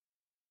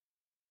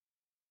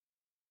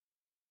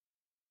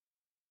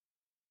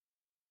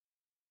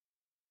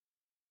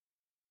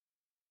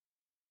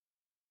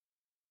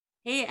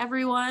Hey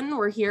everyone,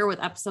 we're here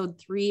with episode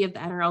 3 of the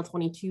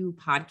NRL22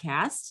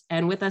 podcast.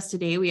 And with us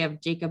today, we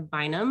have Jacob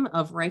Bynum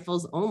of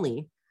Rifles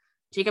Only.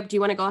 Jacob, do you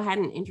want to go ahead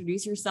and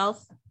introduce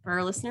yourself for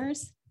our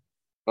listeners?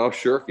 Oh,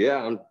 sure. Yeah,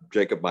 I'm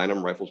Jacob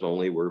Bynum, Rifles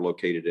Only. We're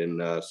located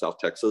in South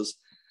Texas.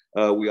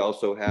 We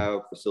also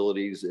have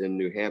facilities in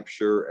New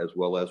Hampshire as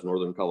well as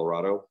Northern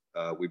Colorado.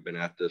 We've been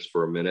at this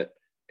for a minute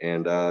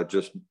and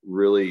just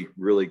really,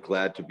 really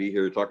glad to be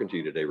here talking to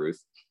you today,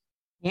 Ruth.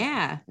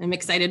 Yeah, I'm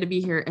excited to be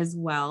here as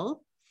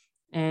well.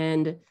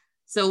 And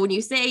so when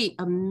you say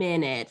a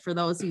minute, for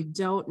those who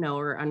don't know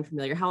or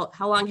unfamiliar, how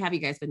long have you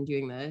guys been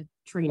doing the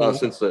training?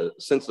 Since the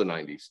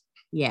 90s.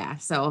 Yeah,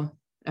 so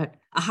a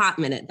hot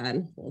minute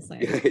then, we'll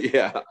say.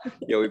 yeah,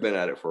 we've been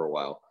at it for a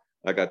while.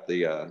 I got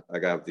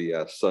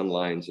the sun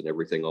lines and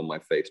everything on my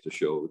face to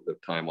show the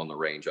time on the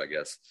range, I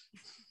guess.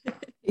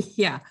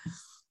 Yeah.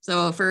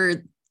 So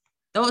for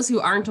those who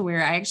aren't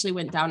aware, I actually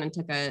went down and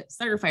took a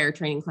center fire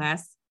training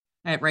class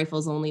at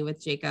Rifles Only with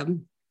Jacob.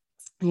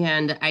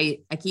 And I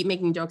keep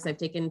making jokes. I've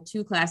taken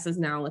 2 classes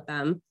now with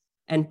them.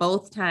 And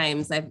both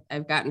times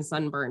I've gotten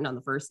sunburned on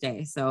the first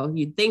day. So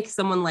you'd think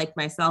someone like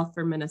myself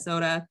from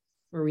Minnesota,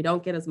 where we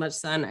don't get as much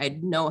sun,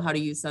 I'd know how to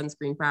use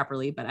sunscreen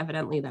properly, but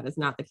evidently that is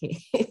not the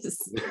case. So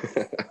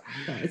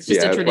it's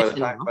just a tradition.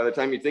 By the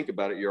time you think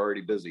about it, you're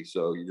already busy.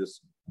 So you just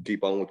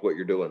keep on with what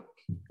you're doing.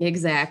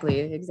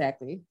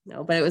 Exactly.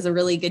 No, but it was a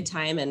really good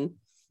time. And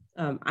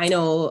I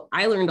know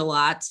I learned a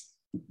lot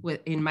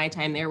in my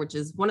time there, which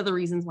is one of the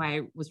reasons why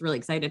I was really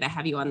excited to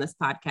have you on this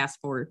podcast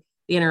for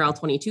the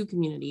NRL22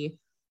 community,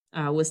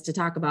 was to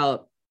talk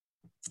about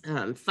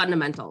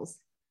fundamentals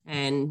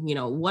and,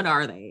 what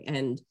are they?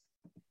 And,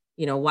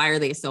 why are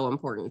they so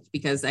important?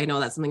 Because I know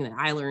that's something that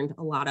I learned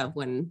a lot of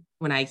when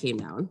I came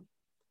down.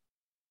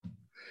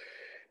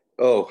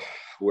 Oh,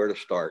 where to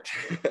start?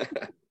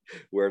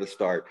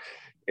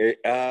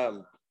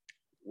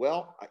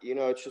 Well,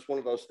 it's just one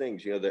of those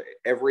things, that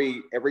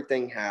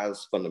everything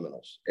has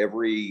fundamentals.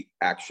 Every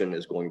action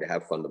is going to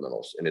have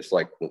fundamentals. And it's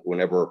like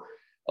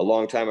a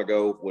long time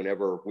ago,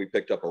 whenever we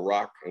picked up a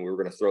rock and we were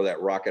going to throw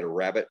that rock at a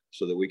rabbit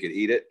so that we could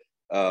eat it,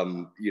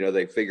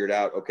 they figured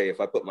out, okay, if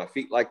I put my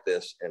feet like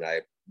this and I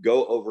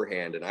go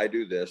overhand and I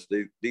do this,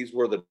 these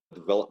were the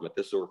development.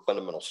 This is where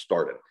fundamentals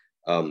started.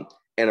 And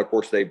of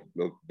course, they've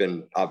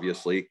been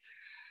obviously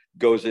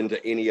goes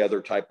into any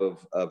other type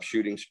of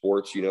shooting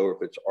sports, if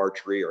it's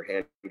archery or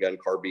handgun,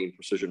 carbine,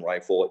 precision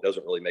rifle, it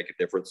doesn't really make a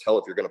difference. Hell,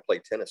 if you're going to play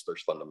tennis,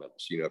 there's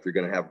fundamentals. If you're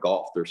going to have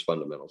golf, there's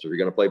fundamentals. If you're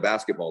going to play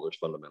basketball, there's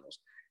fundamentals.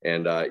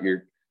 And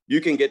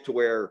you can get to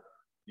where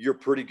you're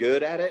pretty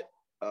good at it.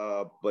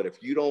 But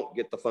if you don't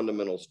get the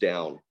fundamentals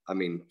down,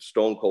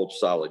 stone cold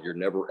solid, you're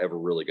never, ever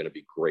really going to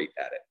be great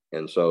at it.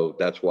 And so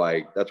that's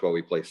why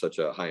we place such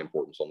a high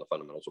importance on the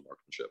fundamentals of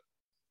marksmanship.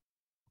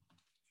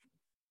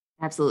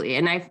 Absolutely.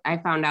 And I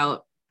found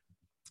out,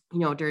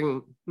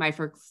 during my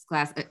first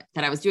class that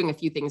I was doing a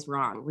few things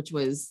wrong, which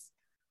was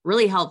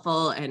really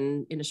helpful.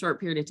 And in a short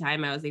period of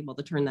time, I was able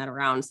to turn that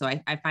around. So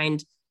I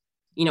find,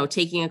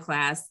 taking a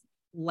class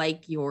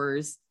like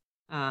yours,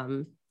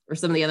 or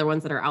some of the other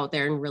ones that are out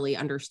there and really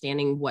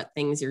understanding what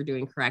things you're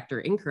doing correct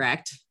or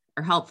incorrect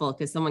are helpful,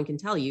 because someone can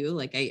tell you,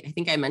 like, I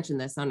think I mentioned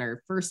this on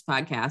our first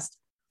podcast,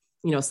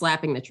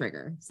 slapping the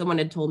trigger. Someone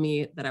had told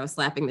me that I was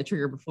slapping the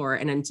trigger before.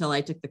 And until I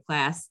took the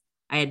class,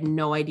 I had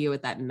no idea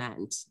what that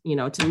meant.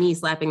 To me,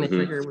 slapping the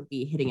trigger would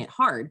be hitting it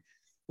hard.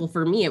 Well,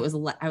 for me, it was,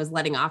 I was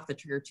letting off the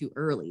trigger too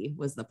early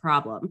was the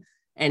problem.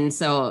 And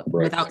so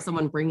without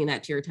someone bringing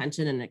that to your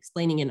attention and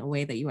explaining in a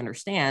way that you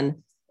understand,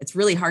 it's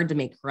really hard to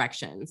make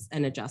corrections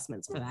and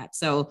adjustments for that.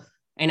 So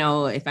I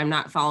know if I'm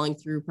not following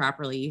through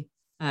properly,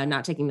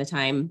 not taking the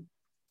time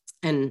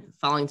and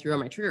following through on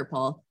my trigger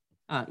pull,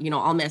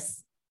 I'll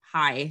miss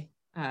high.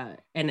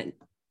 And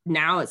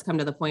now it's come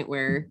to the point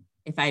where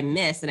if I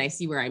miss and I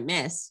see where I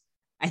missed,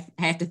 I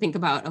have to think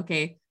about,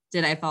 okay,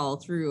 did I follow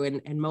through?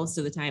 And most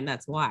of the time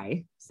that's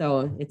why.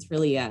 So it's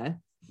really an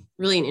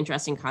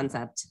interesting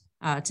concept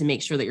to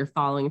make sure that you're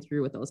following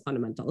through with those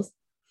fundamentals.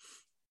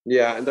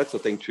 Yeah. And that's the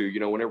thing too,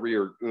 whenever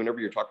you're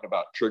talking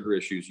about trigger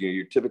issues,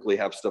 you typically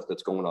have stuff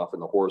that's going off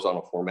in the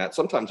horizontal format.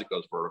 Sometimes it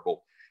goes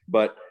vertical,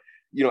 but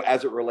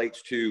as it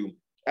relates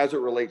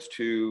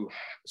to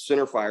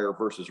center fire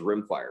versus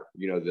rim fire,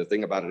 the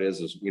thing about it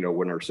is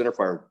when our center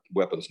fire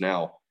weapons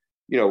now,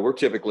 we're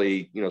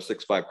typically,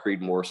 6.5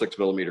 Creedmoor,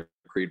 6mm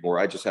Creedmoor.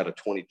 I just had a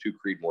 22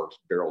 Creedmoor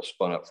barrel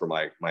spun up for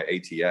my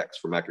ATX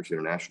from Accuracy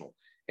International.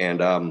 And,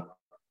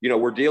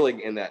 we're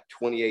dealing in that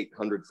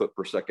 2,800 foot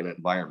per second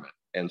environment.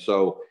 And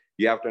so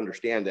you have to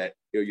understand that,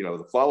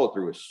 the follow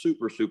through is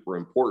super, super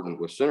important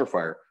with center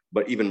fire,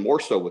 but even more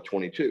so with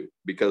 22,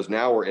 because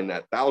now we're in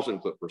that 1,000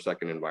 foot per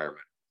second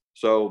environment.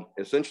 So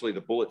essentially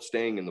the bullet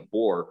staying in the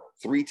bore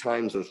 3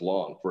 times as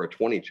long for a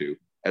 22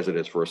 as it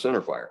is for a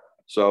center fire.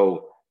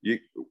 So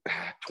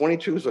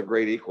 22 is a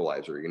great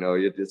equalizer.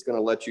 It's going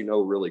to let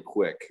really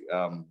quick.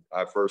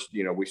 First,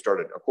 we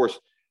started, of course,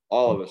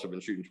 all of us have been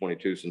shooting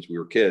 22 since we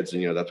were kids,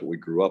 and that's what we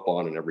grew up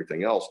on and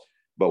everything else.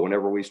 But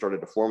whenever we started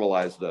to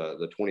formalize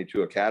the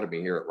 22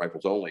 Academy here at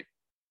Rifles Only,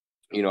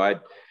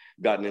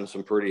 gotten in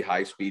some pretty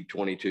high speed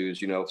 22s,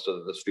 so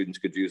that the students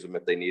could use them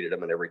if they needed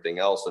them and everything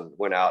else, and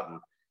went out and,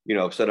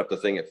 set up the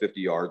thing at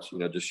 50 yards,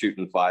 just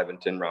shooting 5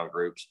 and 10 round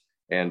groups,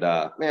 and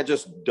man,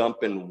 just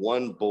dumping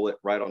one bullet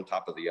right on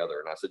top of the other.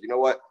 And I said, you know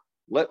what?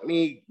 Let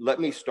me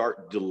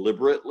start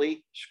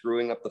deliberately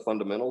screwing up the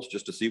fundamentals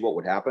just to see what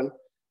would happen.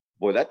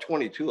 Boy, that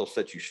 22 will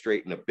set you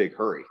straight in a big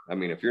hurry. I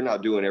mean, if you're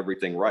not doing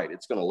everything right,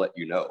 it's going to let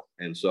you know.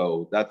 And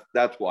so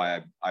that's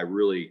why I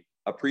really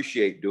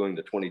appreciate doing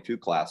the 22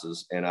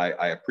 classes. And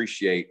I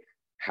appreciate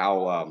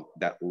how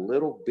that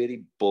little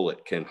bitty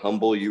bullet can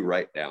humble you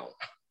right down.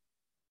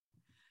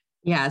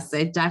 Yes,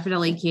 it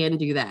definitely can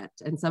do that.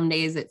 And some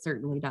days it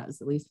certainly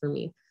does, at least for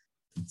me.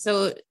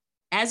 So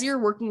as you're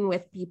working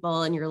with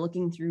people and you're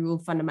looking through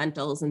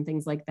fundamentals and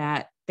things like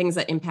that, things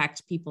that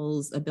impact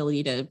people's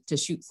ability to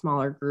shoot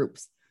smaller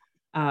groups,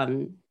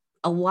 a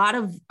lot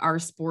of our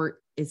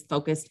sport is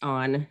focused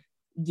on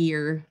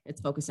gear. It's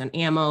focused on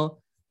ammo,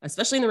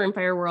 especially in the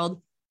rimfire world.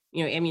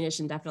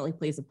 Ammunition definitely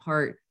plays a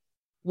part.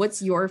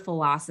 What's your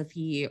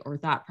philosophy or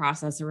thought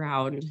process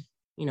around,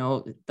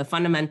 the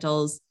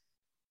fundamentals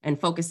and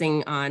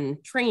focusing on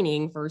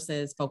training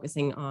versus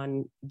focusing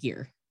on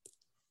gear?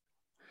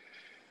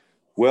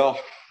 Well,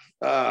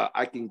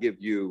 I can give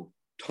you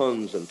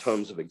tons and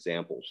tons of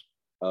examples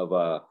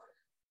of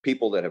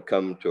people that have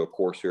come to a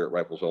course here at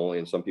Rifles Only,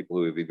 and some people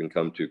who have even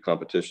come to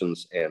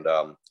competitions. And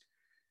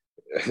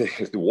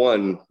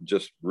one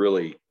just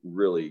really,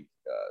 really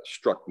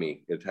struck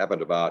me. It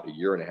happened about a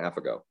year and a half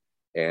ago.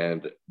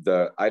 And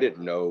I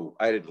didn't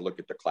look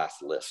at the class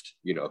list,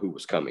 who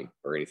was coming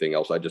or anything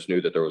else. I just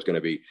knew that there was going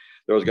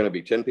to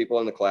be 10 people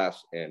in the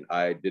class, and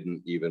I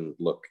didn't even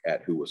look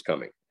at who was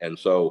coming. And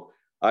so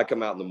I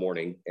come out in the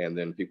morning, and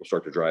then people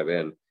start to drive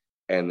in,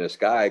 and this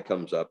guy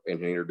comes up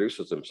and he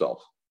introduces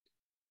himself.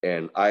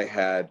 And I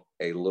had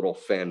a little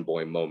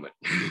fanboy moment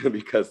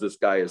because this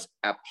guy is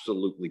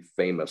absolutely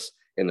famous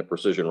in the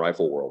precision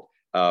rifle world.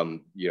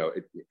 Army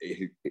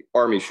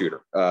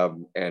shooter,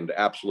 and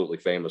absolutely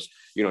famous,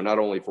 not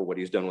only for what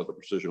he's done with the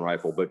precision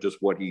rifle, but just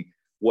what he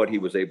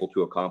was able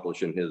to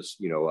accomplish in his,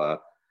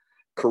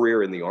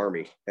 career in the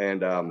Army.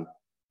 And,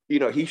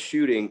 he's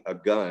shooting a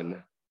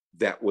gun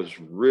that was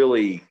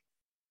really,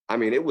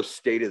 it was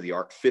state of the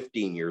art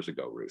 15 years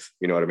ago, Ruth.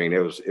 You know what I mean?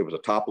 It was a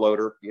top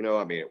loader,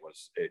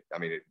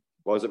 it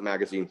wasn't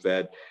magazine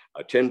fed,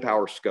 a 10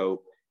 power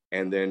scope.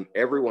 And then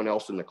everyone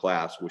else in the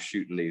class was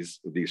shooting these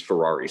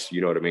Ferraris,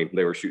 you know what I mean?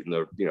 They were shooting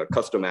the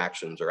custom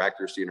actions or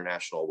Accuracy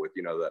International with,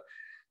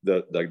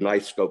 the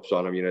nice scopes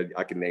on them.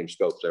 I can name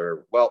scopes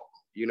there. Well,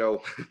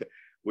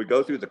 we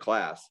go through the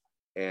class,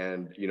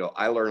 and,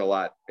 I learn a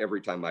lot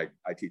every time I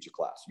teach a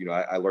class.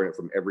 I learn it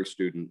from every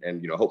student,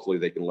 and, hopefully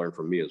they can learn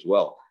from me as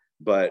well.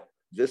 But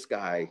this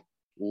guy,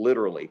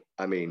 literally,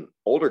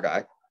 older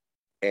guy,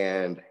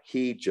 and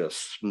he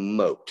just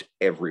smoked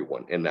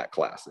everyone in that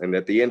class. And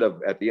at the end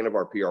of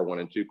our PR 1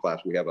 and 2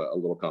 class, we have a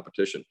little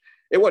competition.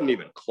 It wasn't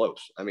even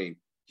close.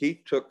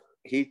 He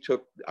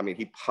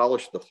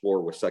polished the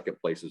floor with second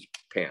place's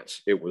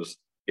pants. It was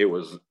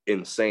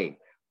insane.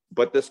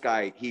 But this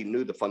guy, he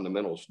knew the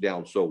fundamentals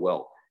down so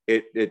well.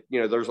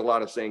 There's a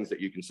lot of sayings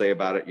that you can say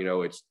about it.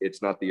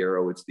 It's not the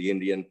arrow, it's the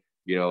Indian,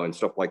 and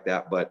stuff like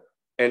that. But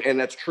and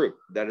that's true.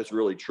 That is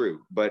really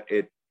true. But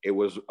it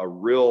was a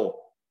real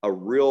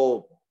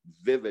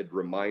vivid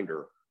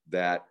reminder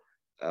that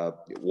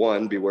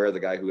one, beware the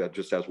guy who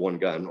just has one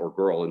gun, or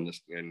girl in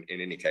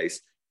any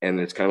case. And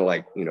it's kind of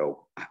like,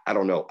 I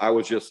don't know. I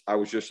was just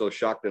so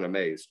shocked and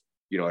amazed,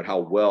 at how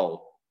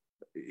well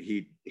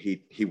he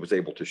was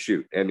able to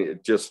shoot. And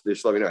it just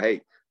let me know, hey,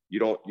 you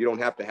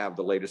don't have to have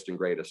the latest and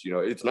greatest.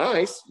 It's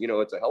nice.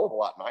 It's a hell of a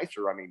lot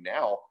nicer.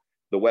 Now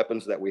the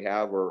weapons that we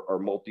have are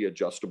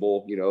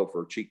multi-adjustable,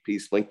 for cheek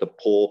piece, length of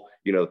pull,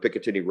 the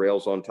Picatinny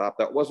rails on top.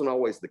 That wasn't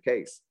always the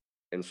case.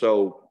 And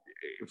so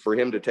for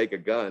him to take a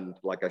gun,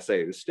 like I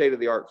say, the state of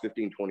the art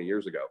 15, 20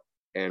 years ago,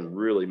 and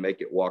really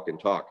make it walk and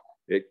talk,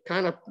 it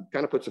kind of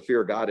puts a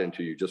fear of God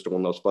into you, just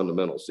on those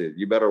fundamentals. So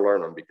you better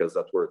learn them, because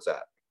that's where it's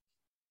at.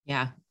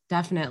 Yeah,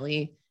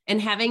 definitely.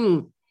 And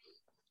having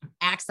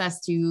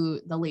access to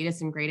the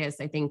latest and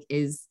greatest, I think,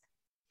 is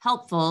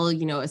helpful,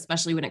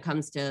 especially when it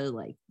comes to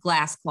like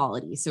glass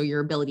quality. So your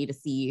ability to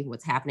see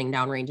what's happening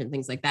downrange and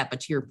things like that.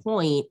 But to your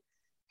point,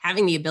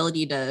 having the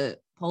ability to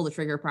pull the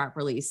trigger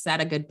properly, set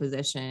a good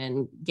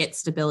position, get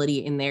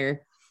stability in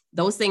there,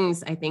 those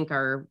things I think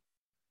are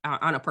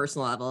on a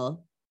personal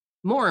level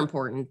more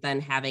important than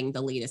having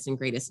the latest and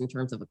greatest in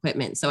terms of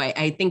equipment. So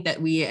I think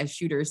that we as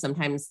shooters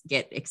sometimes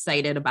get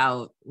excited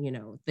about,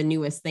 the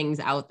newest things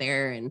out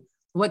there and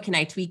what can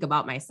I tweak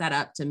about my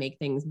setup to make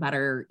things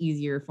better,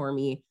 easier for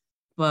me.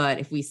 But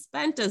if we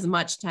spent as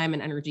much time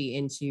and energy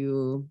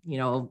into,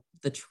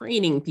 the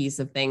training piece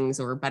of things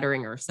or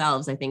bettering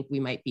ourselves, I think we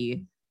might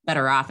be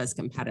better off as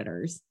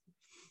competitors.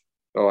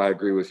 Oh, I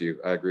agree with you.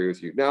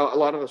 Now, a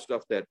lot of the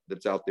stuff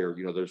that's out there,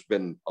 there's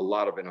been a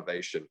lot of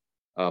innovation,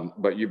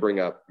 but you bring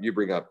up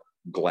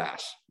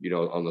glass,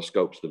 on the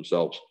scopes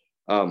themselves.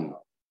 One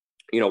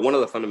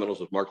of the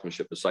fundamentals of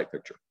marksmanship is sight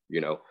picture,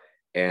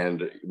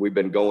 And we've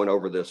been going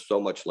over this so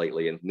much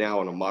lately. And now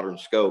on a modern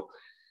scope,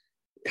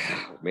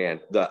 man,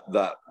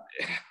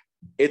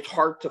 it's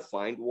hard to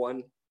find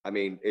one. I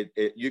mean,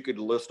 you could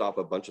list off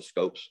a bunch of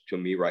scopes to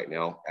me right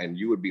now, and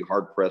you would be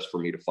hard pressed for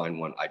me to find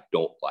one I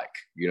don't like.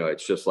 You know,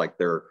 it's just like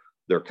they're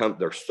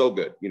so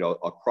good, you know,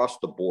 across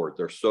the board.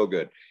 They're so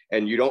good.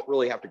 And you don't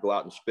really have to go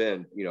out and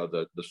spend, you know,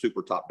 the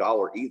super top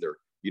dollar either,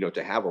 you know,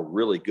 to have a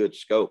really good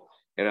scope.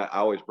 And I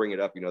always bring it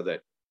up, you know,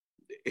 that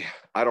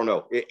I don't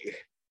know,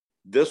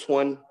 this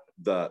one,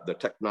 the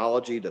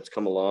technology that's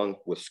come along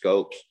with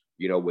scopes,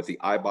 you know, with the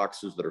eye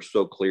boxes that are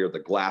so clear, the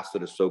glass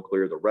that is so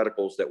clear, the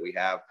reticles that we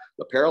have,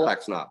 the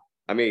parallax knob.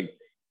 I mean,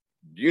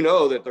 you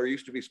know that there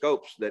used to be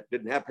scopes that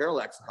didn't have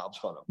parallax knobs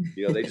on them.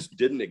 You know, they just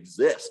didn't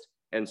exist.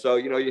 And so,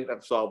 you know, you have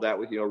to solve that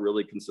with, you know,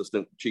 really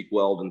consistent cheek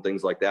weld and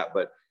things like that.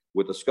 But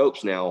with the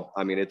scopes now,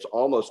 I mean, it's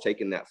almost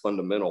taking that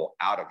fundamental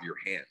out of your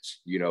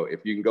hands. You know,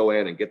 if you can go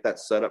in and get that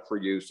set up for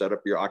you, set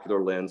up your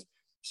ocular lens,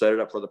 set it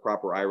up for the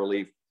proper eye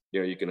relief, you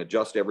know, you can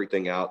adjust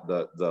everything out.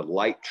 The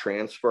light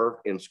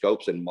transfer in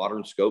scopes and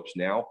modern scopes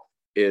now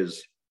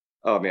is,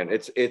 oh man,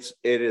 it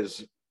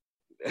is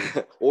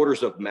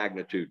orders of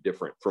magnitude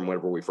different from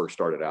whenever we first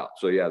started out.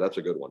 So yeah, that's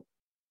a good one.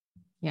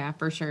 Yeah,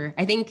 for sure.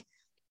 I think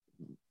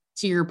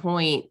to your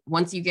point,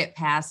 once you get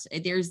past,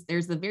 there's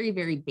the very,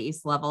 very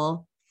base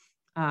level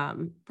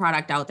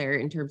product out there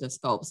in terms of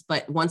scopes.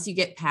 But once you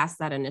get past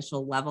that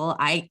initial level,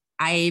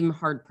 I'm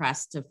hard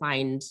pressed to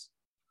find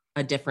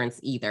a difference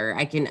either.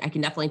 I can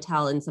definitely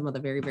tell in some of the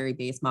very, very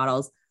base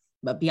models,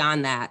 but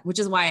beyond that, which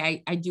is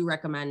why I do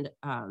recommend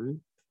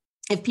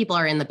if people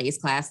are in the base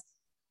class,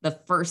 the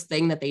first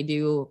thing that they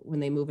do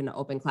when they move into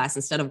open class,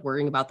 instead of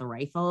worrying about the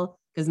rifle,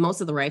 because most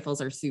of the rifles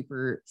are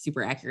super,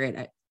 super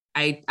accurate.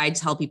 I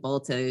tell people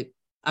to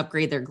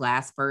upgrade their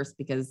glass first,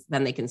 because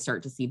then they can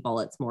start to see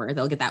bullets more.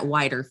 They'll get that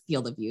wider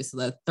field of view. So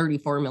the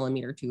 34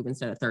 millimeter tube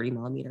instead of 30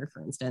 millimeter,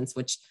 for instance,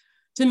 which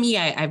to me,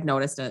 I've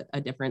noticed a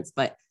difference.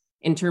 But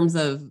in terms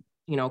of,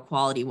 you know,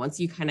 quality, once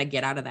you kind of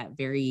get out of that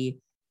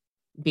very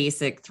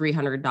basic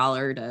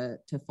 $300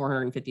 to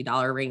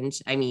 $450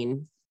 range, I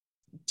mean,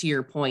 to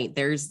your point,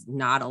 there's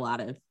not a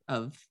lot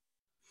of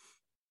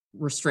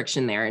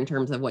restriction there in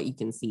terms of what you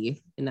can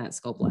see in that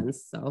scope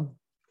lens. So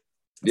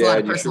it's a lot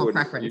of personal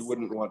preference. You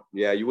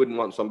wouldn't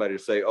want somebody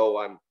to say, oh,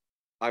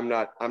 I'm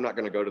not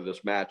going to go to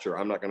this match, or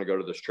I'm not going to go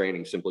to this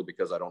training simply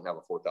because I don't have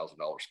a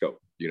 $4,000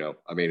 scope. You know,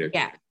 I mean,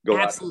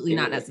 absolutely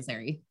not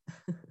necessary.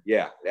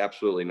 Yeah,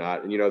 absolutely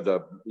not. And, you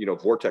know,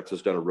 Vortex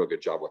has done a real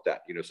good job with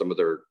that. You know, some of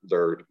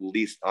their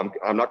least, I'm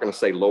not going to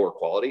say lower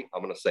quality,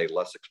 I'm going to say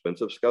less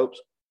expensive scopes.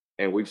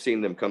 And we've seen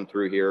them come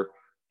through here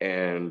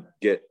and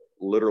get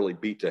literally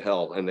beat to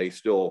hell, and they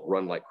still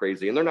run like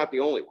crazy. And they're not the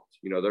only ones.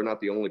 You know, they're not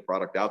the only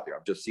product out there.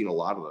 I've just seen a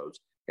lot of those.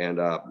 And,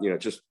 you know,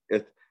 just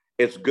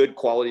it's good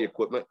quality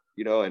equipment,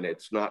 you know, and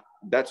that's not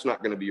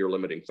going to be your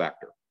limiting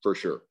factor for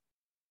sure.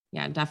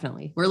 Yeah,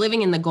 definitely. We're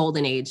living in the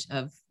golden age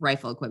of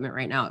rifle equipment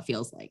right now, it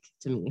feels like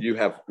to me. You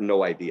have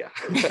no idea.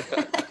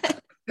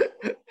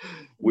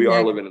 We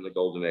are living in the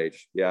golden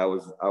age. Yeah, I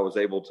was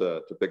able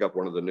to pick up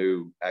one of the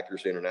new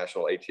Accuracy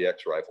International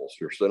ATX rifles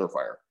for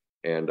centerfire.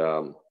 And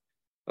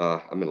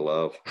I'm in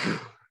love.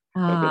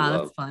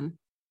 That's fun.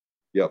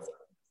 Yep.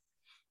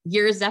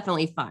 Gear is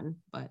definitely fun,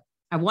 but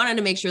I wanted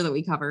to make sure that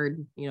we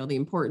covered, you know, the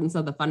importance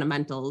of the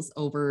fundamentals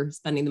over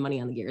spending the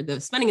money on the gear.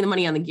 Spending the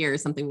money on the gear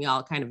is something we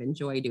all kind of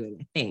enjoy doing,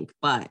 I think,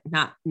 but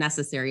not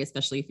necessary,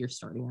 especially if you're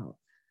starting out.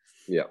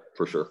 Yeah,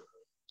 for sure.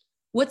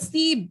 What's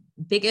the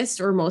biggest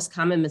or most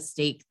common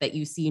mistake that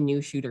you see new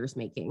shooters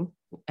making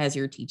as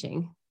you're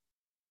teaching?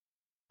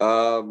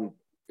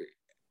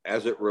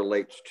 As it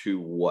relates to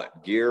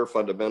what? Gear,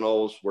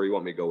 fundamentals? Where you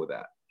want me to go with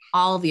that?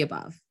 All of the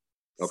above.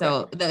 Okay.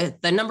 So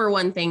the number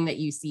one thing that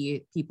you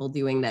see people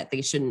doing that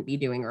they shouldn't be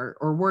doing, or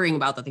worrying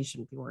about that they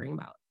shouldn't be worrying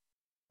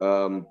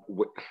about.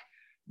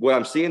 What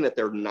I'm seeing that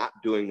they're not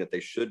doing that they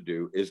should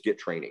do is get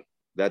training.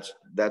 That's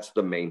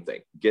the main thing.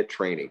 Get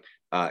training.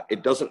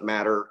 It doesn't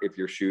matter if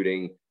you're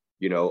shooting,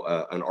 you know,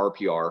 an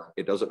RPR.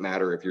 It doesn't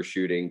matter if you're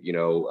shooting, you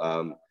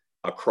know,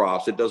 a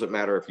cross. It doesn't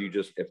matter if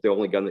the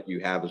only gun that you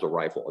have is a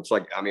rifle. It's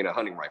like, I mean, a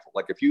hunting rifle.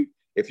 Like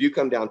if you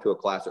come down to a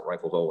class at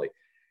Rifles Only,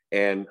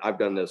 and I've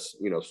done this,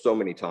 you know, so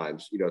many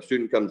times, you know, a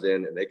student comes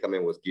in and they come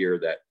in with gear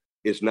that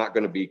is not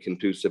going to be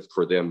conducive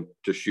for them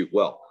to shoot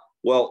well.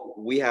 Well,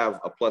 we have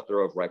a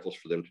plethora of rifles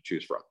for them to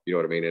choose from. You know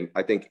what I mean? And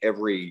I think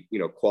every, you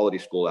know, quality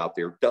school out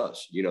there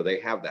does, you know, they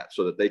have that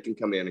so that they can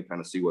come in and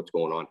kind of see what's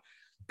going on.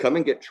 Come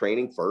and get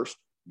training first.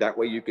 That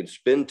way you can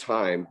spend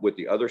time with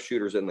the other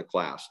shooters in the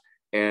class.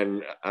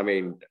 And I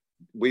mean,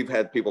 we've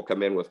had people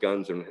come in with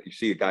guns, and you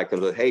see a guy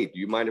comes in, hey, do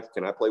you mind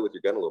can I play with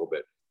your gun a little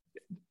bit?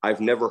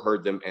 I've never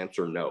heard them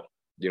answer no.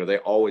 You know,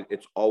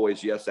 it's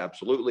always yes,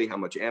 absolutely. How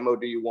much ammo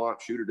do you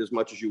want? Shoot it as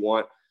much as you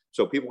want.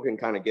 So people can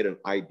kind of get an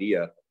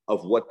idea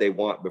of what they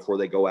want before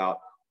they go out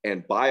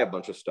and buy a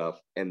bunch of stuff.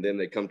 And then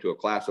they come to a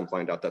class and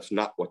find out that's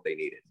not what they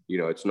needed. You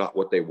know, it's not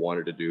what they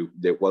wanted to do.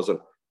 It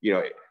wasn't, you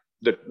know,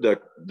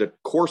 the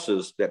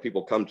courses that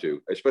people come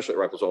to, especially at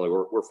Rifles Only,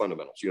 we're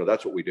fundamentals. You know,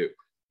 that's what we do.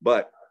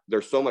 But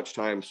there's so much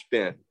time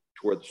spent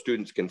where the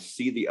students can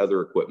see the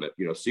other equipment,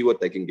 see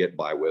what they can get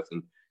by with,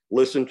 and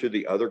listen to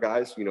the other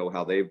guys,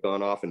 how they've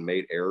gone off and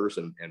made errors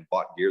and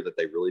bought gear that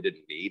they really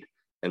didn't need.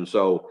 And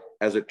so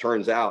as it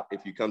turns out,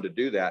 if you come to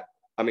do that,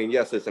 I mean,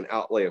 yes, it's an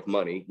outlay of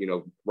money.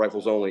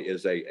 Rifles Only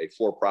is a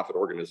for-profit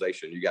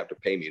organization. You have to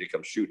pay me to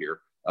come shoot here.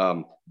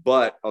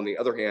 But on the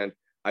other hand,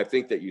 I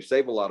think that you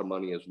save a lot of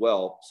money as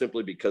well,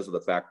 simply because of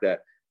the fact that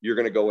you're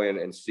going to go in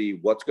and see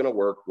what's going to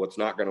work, what's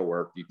not going to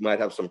work. You might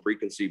have some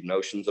preconceived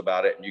notions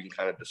about it, and you can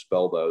kind of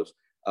dispel those.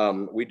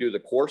 We do the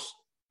course.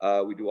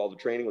 We do all the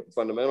training with the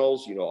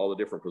fundamentals, all the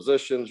different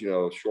positions,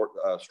 short,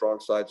 strong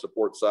side,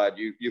 support side.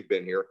 You've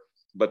been here.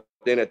 But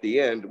then at the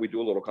end, we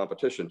do a little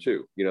competition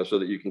too, so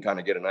that you can kind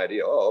of get an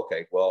idea. Oh,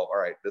 okay, well, all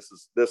right, this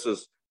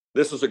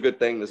is a good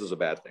thing. This is a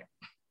bad thing.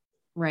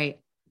 Right.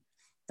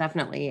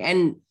 Definitely.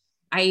 And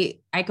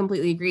I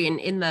completely agree. And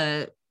in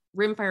the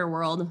rimfire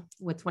world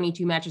with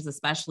 22 matches,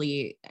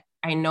 especially,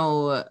 I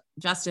know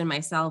Justin and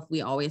myself,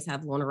 we always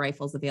have loaner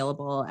rifles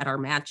available at our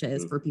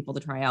matches for people to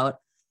try out.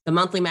 The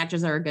monthly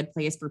matches are a good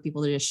place for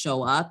people to just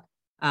show up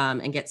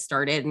and get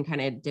started and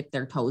kind of dip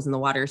their toes in the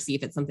water, see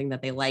if it's something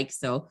that they like.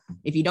 So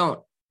if you don't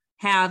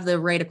have the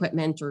right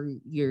equipment, or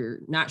you're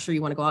not sure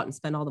you want to go out and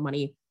spend all the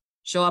money,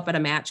 show up at a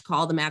match,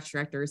 call the match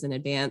directors in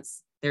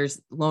advance.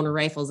 There's loaner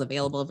rifles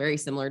available, very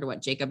similar to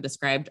what Jacob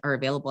described, are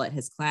available at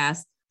his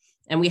class.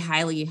 And we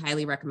highly,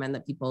 highly recommend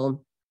that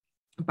people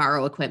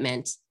borrow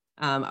equipment.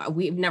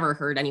 We've never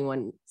heard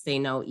anyone say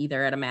no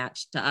either at a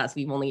match to us.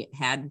 We've only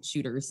had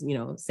shooters,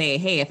 say,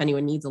 hey, if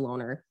anyone needs a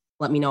loaner,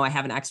 let me know. I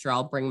have an extra.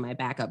 I'll bring my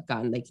backup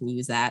gun. They can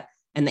use that.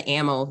 And the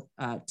ammo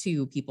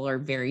too, people are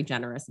very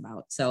generous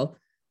about. So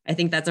I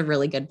think that's a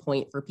really good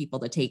point for people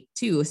to take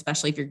too,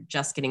 especially if you're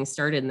just getting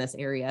started in this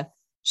area.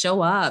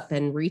 Show up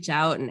and reach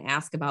out and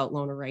ask about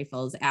loaner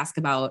rifles, ask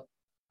about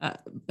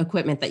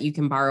equipment that you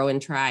can borrow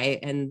and try,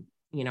 and,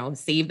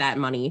 save that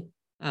money.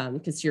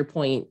 Because to your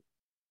point,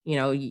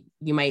 you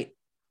might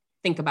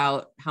think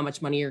about how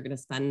much money you're going to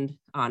spend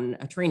on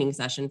a training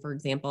session, for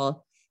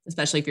example,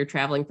 especially if you're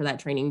traveling for that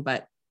training,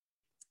 but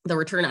the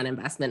return on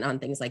investment on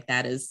things like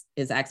that is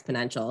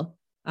exponential.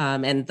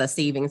 And the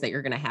savings that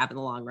you're going to have in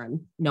the long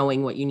run,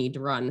 knowing what you need to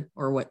run,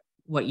 or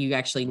what you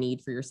actually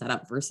need for your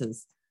setup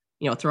versus,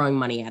 throwing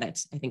money at it,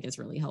 I think is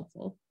really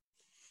helpful.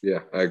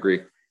 Yeah, I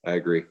agree.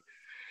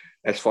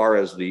 As far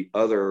as the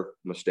other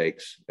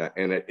mistakes,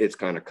 and it's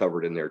kind of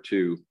covered in there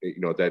too,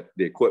 that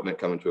the equipment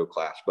coming to a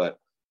class, but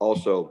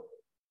also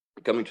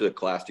coming to the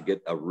class to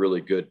get a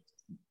really good,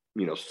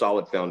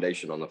 solid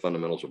foundation on the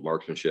fundamentals of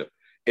marksmanship.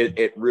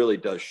 It really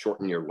does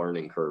shorten your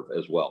learning curve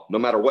as well, no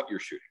matter what you're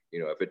shooting.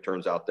 If it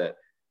turns out that,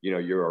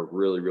 you're a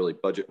really, really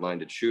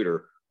budget-minded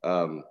shooter,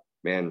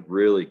 man,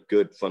 really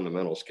good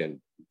fundamentals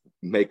can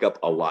make up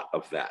a lot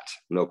of that.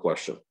 No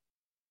question.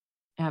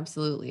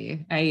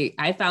 Absolutely.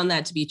 I found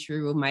that to be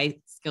true. My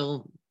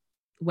skill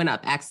went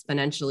up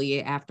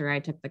exponentially after I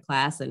took the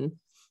class and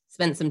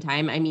spent some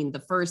time. I mean,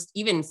 the first,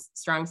 even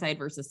strong side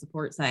versus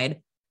support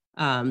side,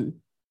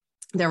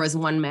 there was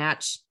one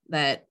match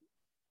that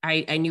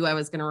I knew I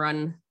was going to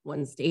run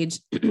one stage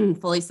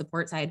fully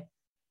support side.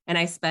 And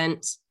I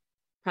spent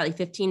probably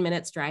 15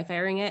 minutes dry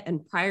firing it.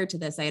 And prior to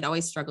this, I had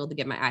always struggled to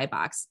get my eye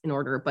box in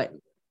order. But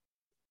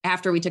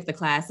after we took the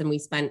class and we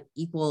spent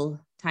equal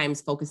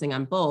times focusing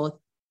on both,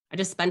 I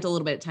just spent a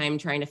little bit of time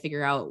trying to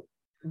figure out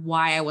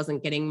why I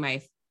wasn't getting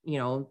my,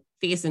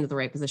 face into the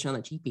right position on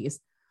the cheek piece.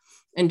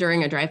 And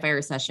during a dry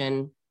fire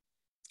session,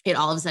 it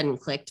all of a sudden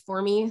clicked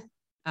for me.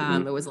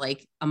 It was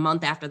like a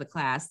month after the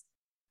class.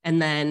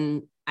 And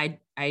then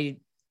I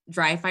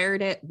dry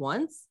fired it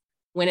once,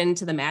 went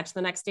into the match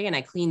the next day, and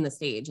I cleaned the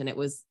stage. And it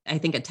was, I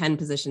think, a 10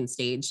 position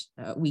stage,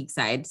 weak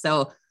side.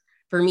 So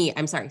for me,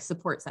 I'm sorry,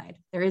 support side.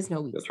 There is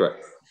no weak That's side.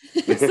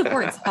 Right.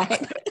 Support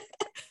side.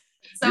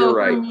 So You're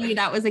right. For me,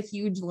 that was a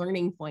huge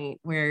learning point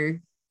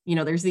where,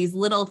 there's these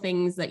little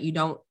things that you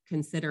don't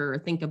consider or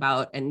think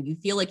about, and you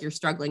feel like you're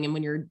struggling. And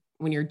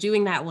when you're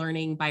doing that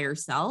learning by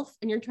yourself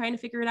and you're trying to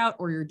figure it out,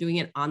 or you're doing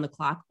it on the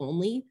clock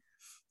only,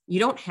 you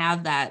don't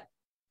have that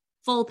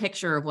full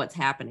picture of what's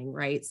happening,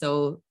 right?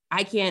 So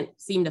I can't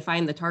seem to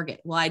find the target.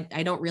 Well,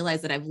 I don't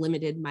realize that I've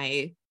limited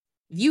my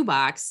view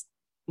box,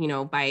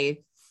 by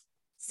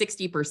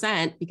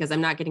 60% because I'm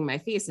not getting my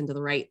face into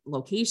the right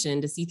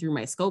location to see through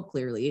my scope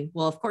clearly.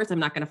 Well, of course, I'm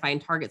not going to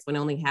find targets when I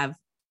only have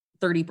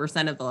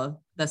 30% of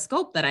the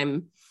scope that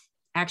I'm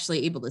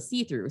actually able to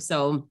see through.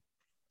 So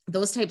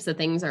those types of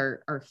things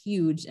are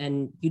huge,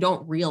 and you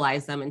don't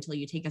realize them until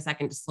you take a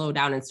second to slow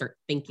down and start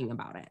thinking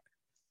about it.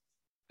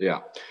 Yeah.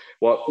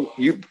 Well,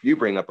 you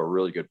bring up a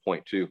really good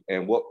point too.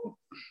 And what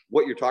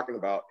you're talking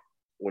about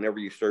whenever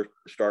you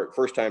start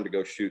first time to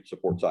go shoot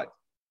support side,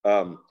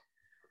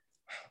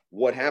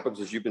 what happens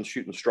is you've been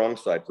shooting strong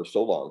side for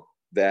so long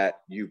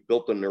that you've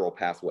built the neural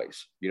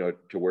pathways,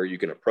 to where you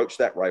can approach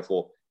that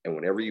rifle. And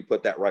whenever you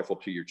put that rifle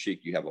to your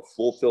cheek, you have a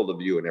full field of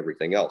view and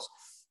everything else.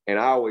 And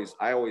I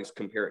always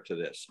compare it to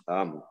this.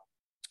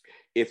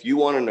 If you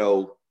want to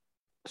know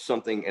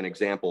something, an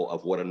example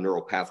of what a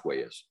neural pathway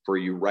is for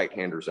you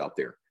right-handers out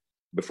there,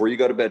 before you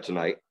go to bed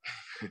tonight,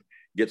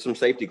 get some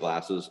safety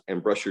glasses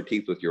and brush your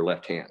teeth with your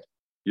left hand.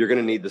 You're going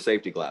to need the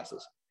safety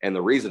glasses. And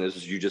the reason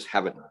is you just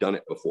haven't done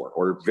it before,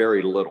 or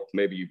very little.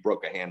 Maybe you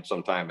broke a hand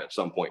sometime at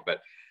some point, but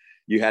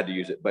you had to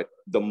use it. But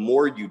the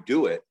more you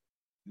do it,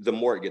 the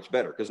more it gets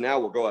better. Because now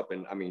we'll go up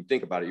and, I mean,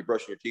 think about it. You're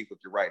brushing your teeth with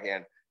your right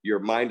hand. Your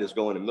mind is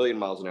going a million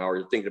miles an hour.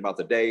 You're thinking about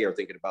the day, or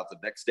thinking about the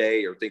next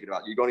day, or thinking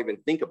about, you don't even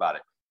think about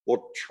it.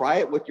 Well, try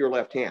it with your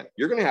left hand.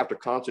 You're going to have to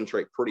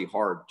concentrate pretty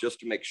hard just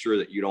to make sure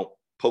that you don't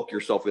poke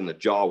yourself in the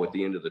jaw with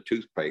the end of the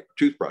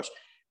toothbrush.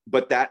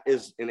 But that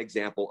is an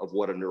example of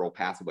what a neural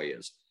pathway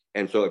is.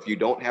 And so if you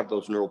don't have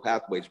those neural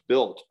pathways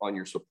built on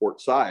your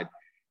support side,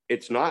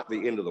 it's not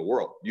the end of the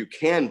world. You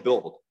can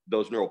build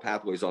those neural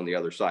pathways on the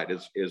other side.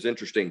 It's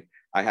interesting.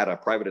 I had a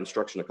private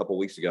instruction a couple of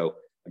weeks ago.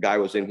 A guy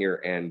was in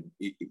here and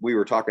we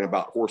were talking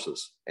about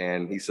horses.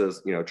 And he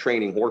says, you know,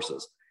 training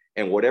horses.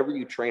 And whatever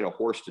you train a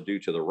horse to do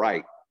to the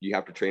right, you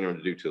have to train them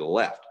to do to the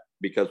left,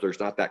 because there's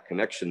not that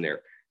connection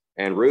there.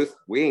 And Ruth,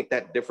 we ain't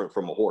that different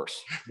from a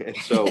horse. And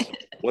so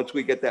once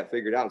we get that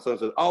figured out, and someone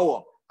says, oh,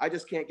 well, I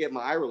just can't get my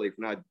eye relief.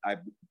 And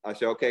I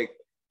say, okay,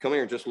 come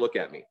here and just look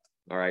at me.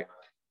 All right.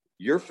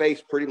 Your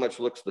face pretty much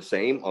looks the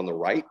same on the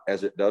right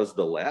as it does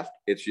the left.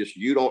 It's just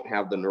you don't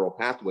have the neural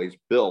pathways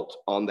built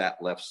on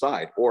that left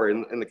side, or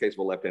in the case of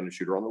a left-handed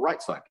shooter, on the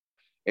right side.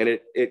 And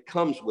it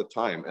comes with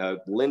time.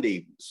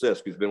 Lindy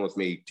Sisk, who's been with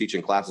me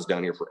teaching classes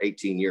down here for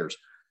 18 years,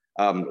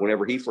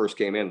 whenever he first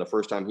came in, the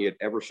first time he had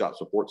ever shot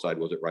support side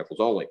was at rifles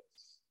only.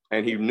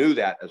 And he knew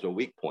that as a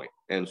weak point.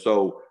 And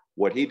so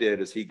what he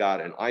did is he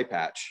got an eye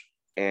patch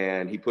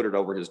and he put it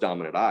over his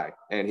dominant eye.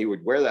 And he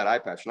would wear that eye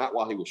patch, not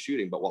while he was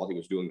shooting, but while he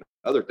was doing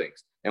other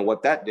things. And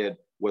what that did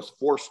was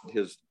force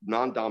his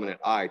non-dominant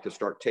eye to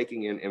start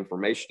taking in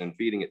information and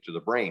feeding it to the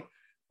brain.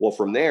 Well,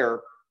 from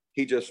there,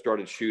 he just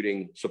started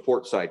shooting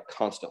support side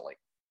constantly.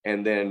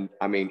 And then,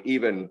 I mean,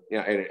 even, you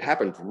know, and it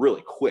happened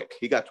really quick.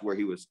 He got to where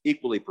he was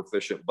equally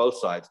proficient both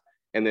sides.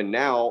 And then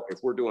now, if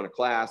we're doing a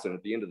class and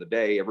at the end of the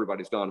day,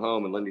 everybody's gone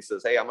home and Lindy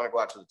says, hey, I'm going to go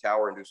out to the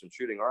tower and do some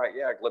shooting. All right,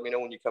 yeah, let me know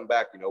when you come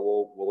back. You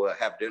know, we'll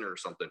have dinner or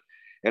something.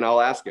 And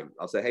I'll ask him,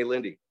 I'll say, hey,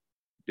 Lindy,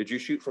 did you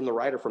shoot from the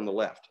right or from the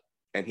left?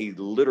 And he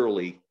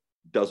literally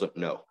doesn't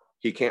know.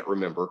 He can't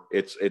remember.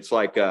 It's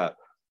like, it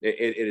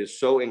is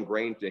so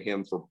ingrained to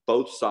him for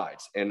both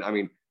sides. And I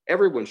mean,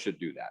 everyone should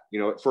do that, you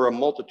know, for a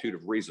multitude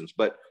of reasons.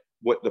 But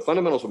what the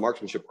fundamentals of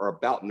marksmanship are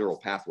about neural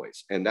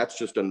pathways. And that's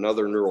just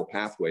another neural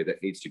pathway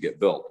that needs to get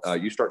built.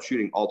 You start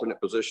shooting alternate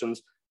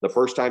positions. The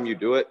first time you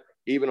do it,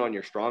 even on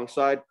your strong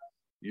side,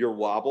 your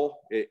wobble,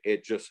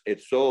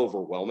 it's so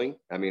overwhelming.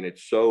 I mean,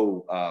 it's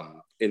so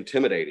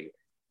intimidating.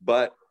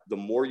 But the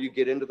more you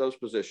get into those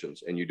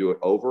positions and you do it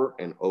over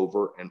and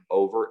over and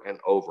over and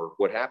over,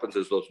 what happens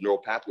is those neural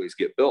pathways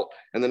get built.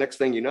 And the next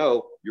thing you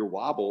know, your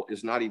wobble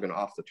is not even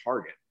off the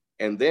target.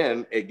 And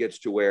then it gets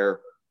to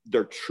where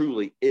there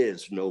truly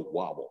is no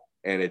wobble.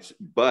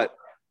 But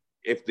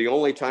if the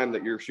only time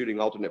that you're shooting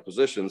alternate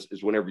positions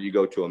is whenever you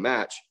go to a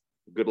match,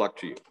 good luck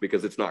to you,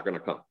 because it's not going to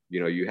come.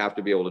 You know, you have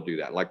to be able to do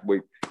that. Like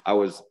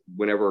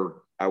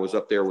whenever I was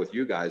up there with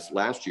you guys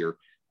last year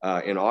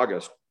in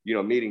August, you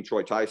know, meeting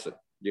Troy Tyson,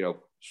 you know,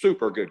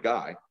 super good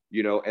guy,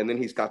 you know, and then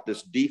he's got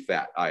this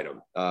DFAT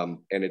item, and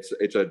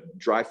it's a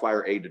dry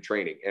fire aid to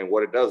training. And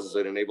what it does is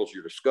it enables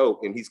you to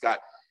scope, and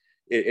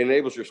it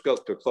enables your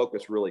scope to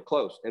focus really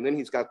close. And then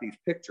he's got these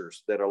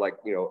pictures that are like,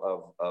 you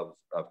know,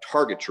 of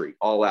targetry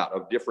all out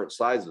of different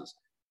sizes.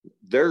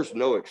 There's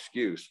no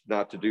excuse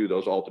not to do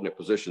those alternate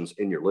positions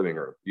in your living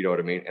room. You know what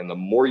I mean? And the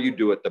more you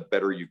do it, the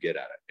better you get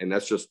at it. And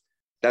that's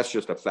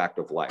just a fact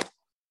of life.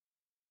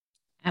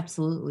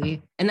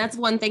 Absolutely. And that's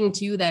one thing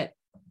too, that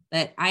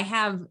I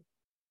have,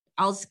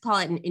 I'll call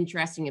it an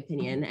interesting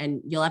opinion,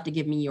 and you'll have to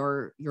give me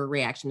your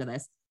reaction to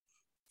this.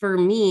 For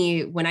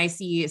me, when I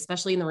see,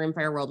 especially in the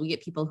rimfire world, we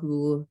get people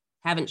who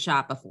haven't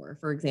shot before,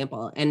 for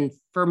example. And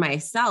for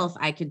myself,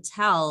 I could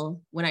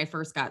tell when I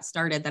first got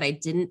started that I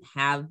didn't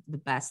have the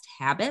best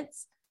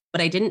habits, but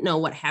I didn't know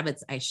what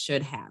habits I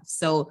should have.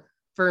 So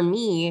for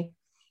me,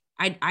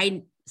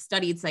 I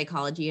studied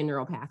psychology and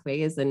neural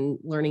pathways and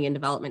learning and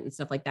development and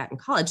stuff like that in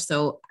college.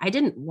 So I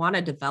didn't want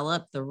to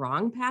develop the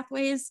wrong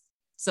pathways.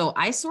 So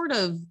I sort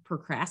of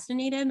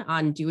procrastinated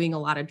on doing a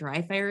lot of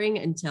dry firing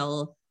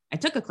until I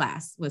took a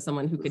class with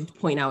someone who could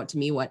point out to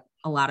me what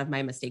a lot of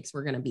my mistakes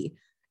were going to be.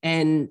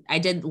 And I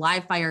did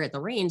live fire at the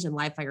range and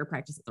live fire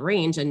practice at the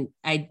range. And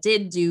I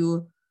did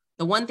do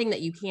the one thing that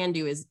you can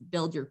do is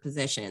build your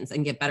positions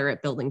and get better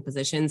at building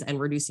positions and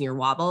reducing your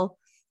wobble.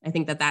 I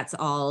think that that's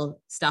all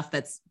stuff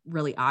that's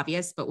really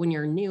obvious. But when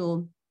you're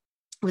new,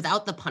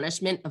 without the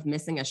punishment of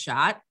missing a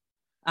shot,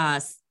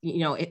 you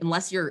know,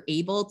 unless you're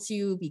able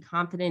to be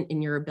confident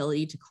in your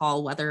ability to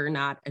call whether or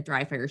not a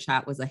dry fire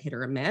shot was a hit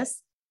or a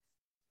miss,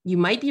 you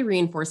might be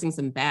reinforcing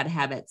some bad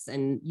habits,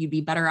 and you'd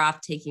be better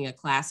off taking a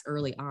class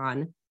early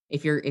on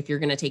if you're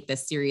going to take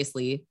this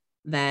seriously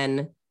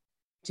than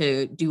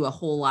to do a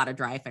whole lot of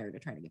dry fire to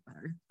try to get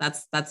better.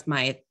 That's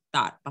my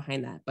thought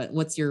behind that. But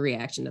what's your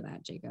reaction to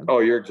that, Jacob? Oh,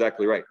 you're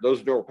exactly right.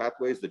 Those neural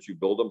pathways that you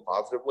build them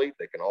positively,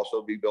 they can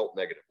also be built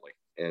negatively.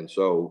 And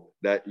so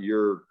that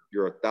you're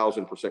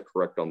 1,000%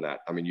 correct on that.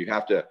 I mean, you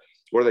have to,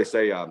 what do they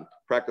say?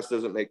 Practice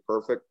doesn't make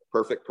perfect.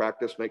 Perfect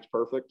practice makes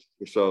perfect.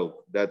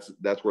 So that's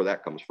where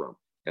that comes from.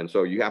 And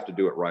so you have to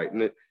do it right.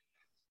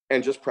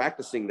 And just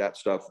practicing that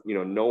stuff,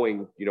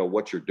 knowing,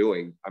 what you're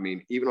doing. I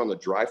mean, even on the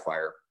dry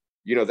fire,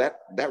 that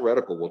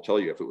reticle will tell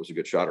you if it was a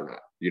good shot or not.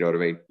 You know what I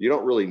mean? You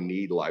don't really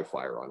need live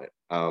fire on it.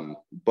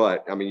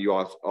 But I mean, you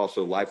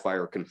also live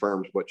fire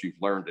confirms what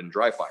you've learned in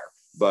dry fire.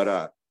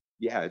 But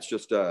yeah, it's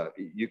just,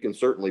 you can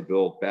certainly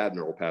build bad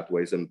neural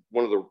pathways. And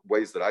one of the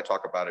ways that I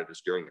talk about it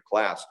is during the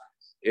class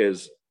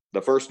is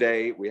the first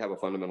day we have a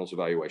fundamentals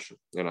evaluation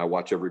and I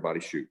watch everybody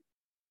shoot.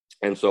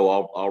 And so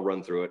I'll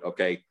run through it.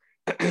 Okay.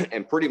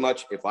 And pretty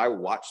much if I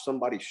watch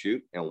somebody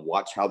shoot and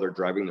watch how they're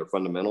driving their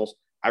fundamentals,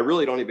 I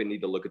really don't even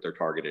need to look at their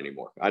target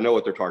anymore. I know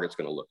what their target's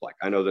going to look like.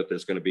 I know that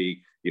there's going to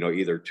be,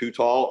 either too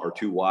tall or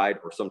too wide,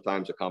 or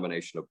sometimes a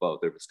combination of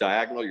both. If it's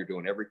diagonal, you're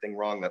doing everything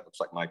wrong. That looks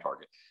like my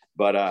target.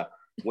 But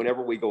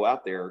whenever we go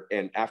out there,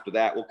 and after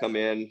that, we'll come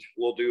in,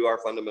 we'll do our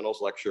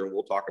fundamentals lecture and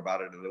we'll talk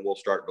about it. And then we'll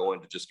start going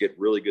to just get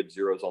really good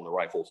zeros on the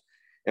rifles.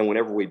 And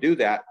whenever we do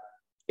that,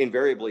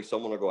 invariably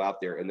someone will go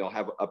out there and they'll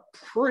have a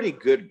pretty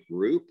good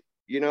group,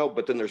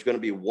 but then there's going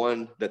to be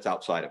one that's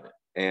outside of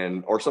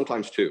it, or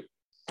sometimes two.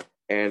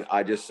 And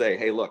I just say,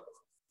 hey, look,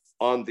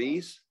 on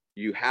these,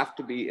 you have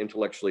to be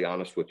intellectually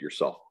honest with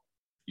yourself.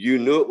 You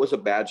knew it was a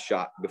bad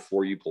shot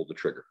before you pulled the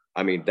trigger.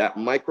 I mean, that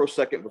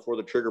microsecond before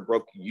the trigger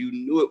broke, you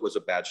knew it was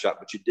a bad shot,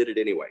 but you did it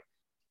anyway.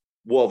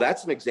 Well,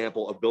 that's an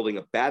example of building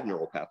a bad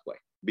neural pathway.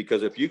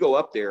 Because if you go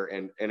up there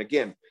and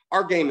again,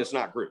 our game is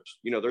not groups.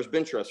 There's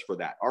bench rest for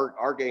that.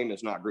 Our game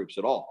is not groups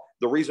at all.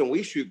 The reason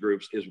we shoot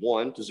groups is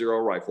 1, to zero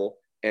a rifle,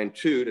 and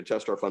 2, to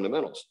test our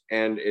fundamentals.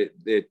 And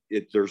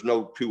there's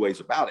no two ways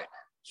about it.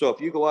 So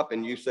if you go up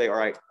and you say, all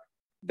right,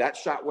 that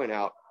shot went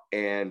out,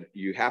 and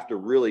you have to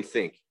really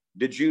think,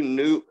 did you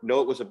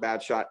know it was a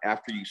bad shot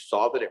after you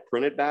saw that it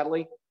printed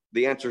badly?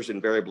 The answer is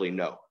invariably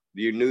no.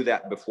 You knew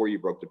that before you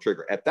broke the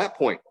trigger. At that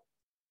point,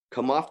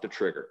 come off the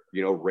trigger,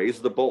 raise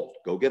the bolt,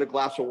 go get a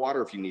glass of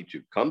water if you need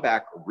to, come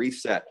back,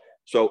 reset.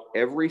 So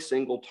every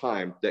single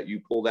time that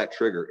you pull that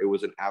trigger, it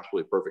was an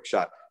absolutely perfect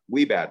shot.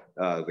 Weebad,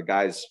 the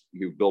guys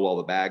who build all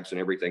the bags and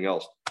everything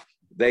else,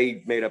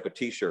 they made up a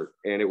t-shirt,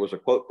 and it was a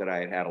quote that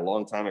I had a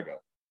long time ago.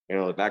 And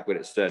on the back of it,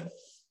 it said,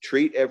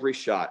 treat every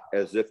shot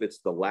as if it's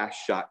the last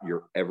shot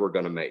you're ever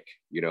going to make,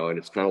 and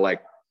it's kind of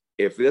like,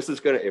 if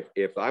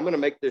I'm going to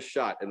make this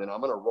shot and then I'm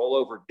going to roll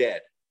over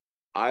dead,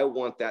 I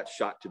want that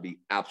shot to be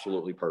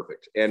absolutely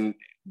perfect. And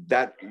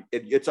that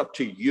it's up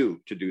to you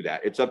to do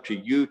that. It's up to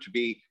you to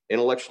be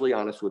intellectually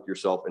honest with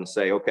yourself and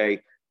say, okay,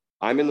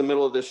 I'm in the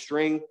middle of this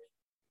string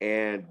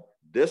and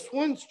this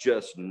one's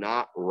just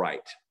not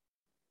right.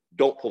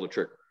 Don't pull the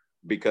trigger,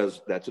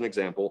 because that's an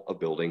example of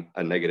building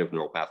a negative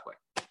neural pathway.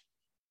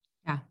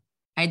 Yeah.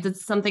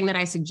 That's something that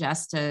I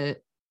suggest to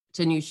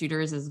new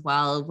shooters as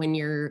well. When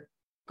you're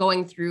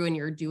going through and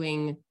you're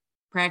doing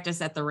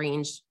practice at the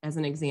range, as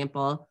an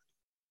example,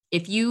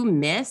 if you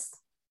miss,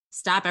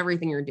 stop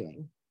everything you're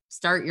doing.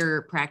 Start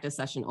your practice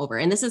session over.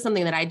 And this is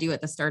something that I do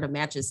at the start of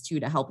matches too,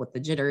 to help with the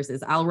jitters,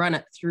 is I'll run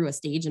it through a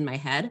stage in my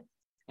head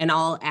and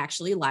I'll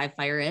actually live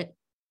fire it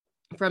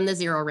from the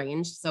zero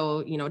range.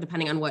 So,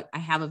 depending on what I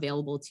have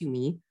available to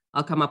me,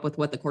 I'll come up with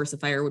what the course of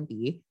fire would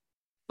be.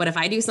 But if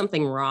I do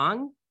something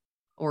wrong,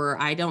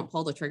 or I don't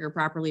pull the trigger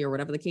properly, or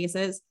whatever the case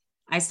is,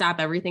 I stop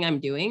everything I'm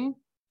doing.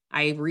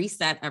 I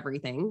reset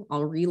everything.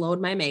 I'll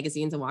reload my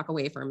magazines and walk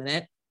away for a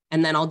minute.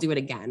 And then I'll do it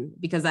again,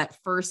 because that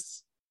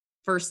first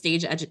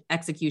stage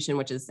execution,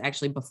 which is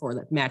actually before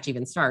the match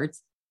even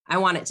starts, I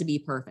want it to be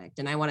perfect.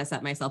 And I want to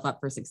set myself up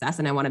for success.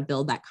 And I want to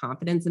build that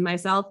confidence in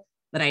myself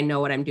that I know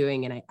what I'm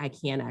doing and I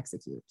can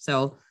execute.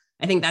 So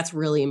I think that's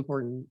really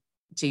important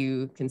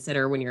to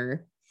consider when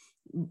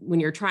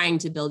you're trying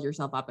to build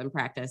yourself up in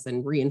practice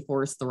and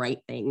reinforce the right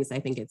things. I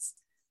think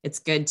it's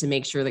good to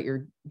make sure that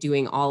you're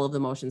doing all of the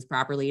motions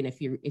properly. And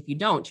if you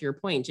don't, to your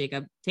point,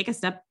 Jacob, take a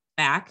step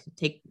back,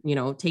 take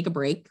a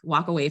break,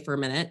 walk away for a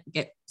minute,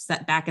 get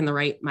set back in the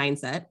right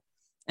mindset,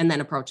 and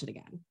then approach it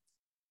again.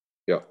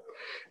 Yeah.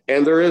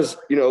 And there is,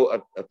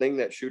 a thing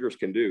that shooters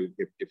can do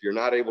if you're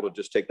not able to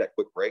just take that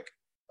quick break.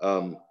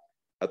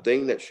 A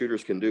thing that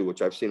shooters can do,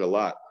 which I've seen a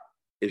lot,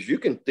 is you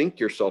can think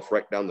yourself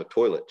right down the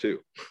toilet too.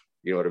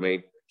 You know what I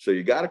mean? So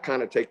you got to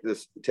kind of take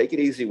it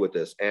easy with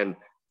this. And,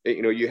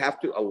 you have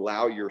to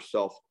allow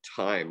yourself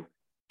time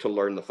to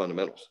learn the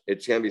fundamentals.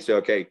 It can be say,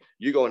 okay,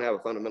 you go and have a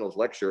fundamentals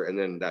lecture and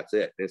then that's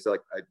it. And it's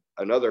like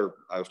I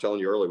was telling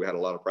you earlier, we had a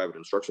lot of private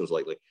instructions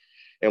lately.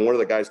 And one of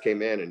the guys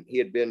came in and he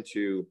had been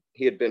to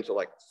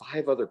like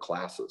 5 other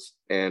classes.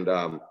 And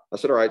I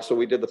said, all right, so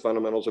we did the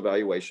fundamentals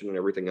evaluation and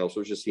everything else. It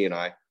was just he and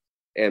I.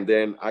 And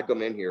then I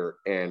come in here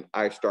and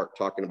I start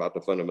talking about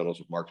the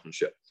fundamentals of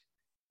marksmanship.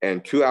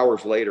 And 2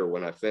 hours later,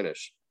 when I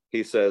finish,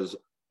 he says,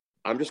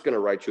 I'm just going to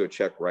write you a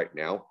check right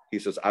now. He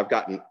says, I've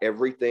gotten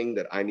everything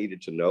that I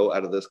needed to know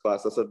out of this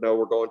class. I said, no,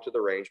 we're going to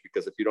the range,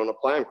 because if you don't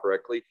apply them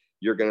correctly,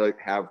 you're going to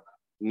have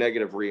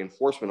negative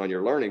reinforcement on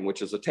your learning,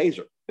 which is a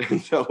taser.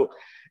 And so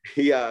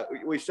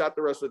we shot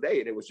the rest of the day,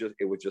 and it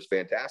was just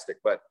fantastic.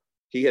 But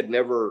he had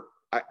never,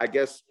 I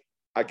guess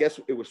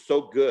it was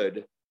so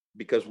good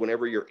because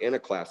whenever you're in a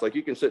class, like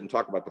you can sit and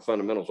talk about the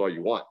fundamentals all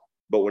you want,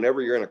 but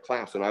whenever you're in a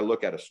class and I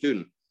look at a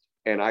student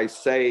and I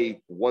say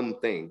one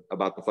thing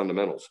about the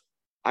fundamentals,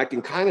 I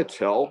can kind of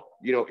tell,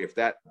 if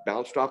that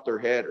bounced off their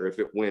head or if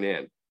it went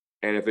in.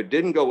 And if it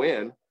didn't go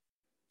in,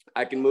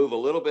 I can move a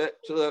little bit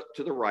to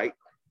the right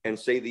and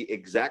say the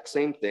exact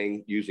same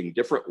thing using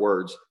different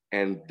words.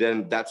 And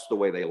then that's the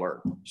way they learn.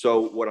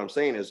 So what I'm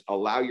saying is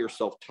allow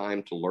yourself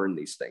time to learn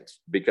these things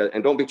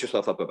and don't beat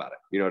yourself up about it.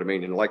 You know what I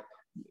mean? And like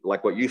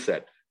what you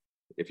said,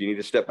 if you need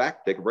to step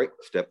back, take a break,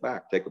 step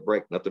back, take a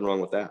break. Nothing wrong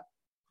with that.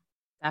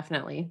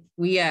 Definitely.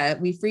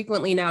 We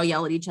frequently now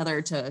yell at each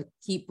other to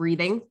keep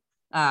breathing.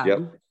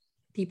 Yep.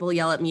 People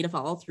yell at me to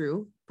follow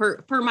through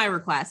per my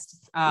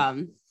request,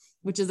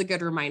 which is a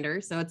good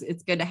reminder. So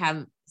it's good to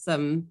have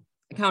some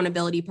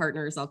accountability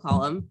partners, I'll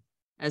call them,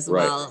 as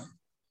well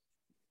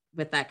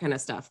with that kind of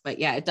stuff. But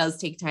yeah, it does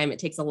take time. It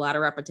takes a lot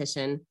of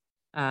repetition,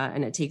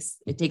 and it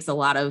takes a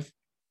lot of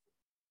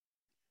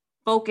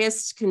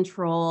focused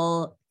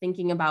control,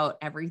 thinking about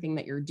everything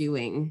that you're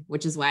doing,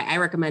 which is why I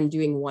recommend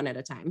doing one at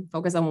a time.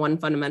 Focus on one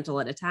fundamental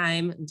at a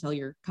time until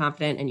you're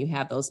confident and you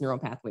have those neural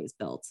pathways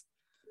built.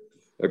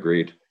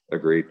 Agreed.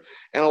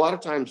 And a lot of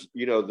times,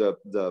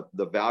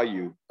 the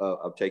value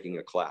of taking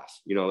a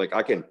class, like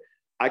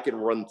I can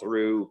run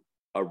through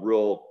a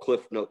real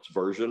Cliff Notes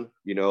version,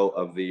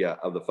 of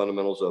the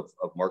fundamentals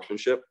of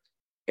marksmanship.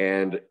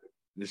 And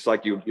it's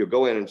like you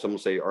go in and someone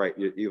say, all right,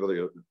 you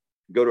either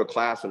go to a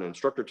class and an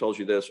instructor tells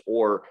you this,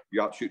 or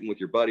you're out shooting with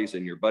your buddies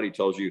and your buddy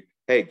tells you,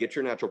 hey, get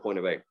your natural point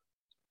of aim.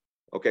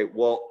 Okay,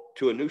 well,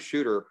 to a new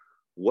shooter,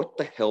 what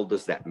the hell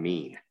does that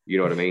mean? You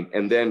know what I mean?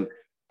 And then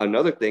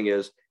another thing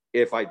is,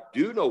 if I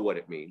do know what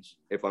it means,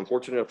 if I'm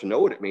fortunate enough to know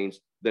what it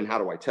means, then how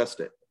do I test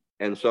it?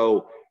 And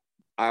so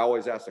I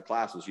always ask the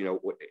classes,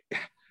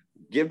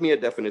 give me a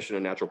definition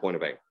of natural point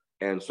of aim.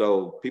 And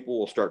so people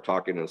will start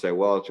talking and say,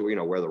 well, it's,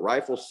 where the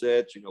rifle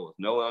sits, with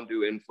no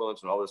undue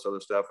influence and all this other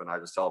stuff. And I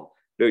just tell them,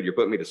 dude, you're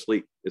putting me to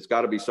sleep. It's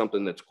got to be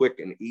something that's quick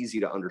and easy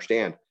to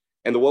understand.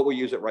 And what we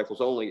use at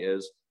Rifles Only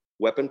is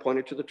weapon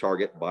pointed to the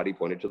target, body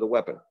pointed to the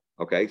weapon.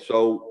 Okay,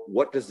 so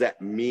what does that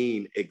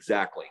mean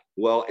exactly?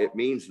 Well, it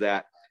means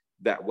that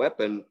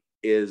weapon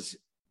is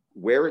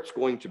where it's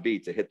going to be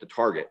to hit the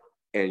target.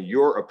 And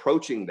you're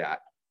approaching that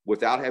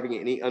without having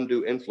any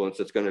undue influence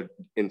that's going to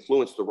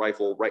influence the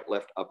rifle right,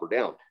 left, up, or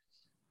down.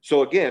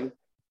 So again,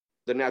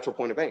 the natural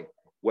point of aim,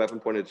 weapon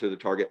pointed to the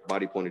target,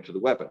 body pointed to the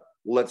weapon.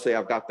 Let's say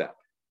I've got that.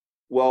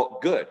 Well,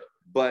 good.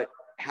 But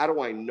how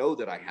do I know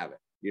that I have it?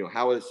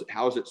 How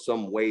is it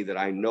some way that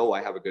I know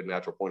I have a good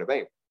natural point of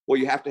aim? Well,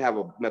 you have to have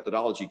a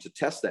methodology to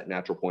test that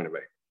natural point of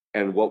aim.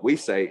 And what we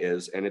say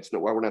is, and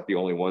we're not the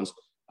only ones,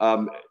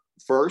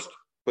 first,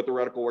 put the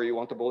reticle where you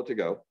want the bullet to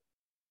go.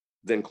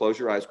 Then close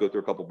your eyes, go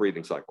through a couple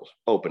breathing cycles,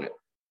 open it.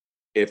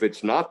 If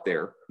it's not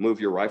there, move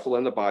your rifle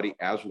and the body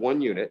as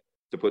one unit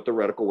to put the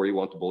reticle where you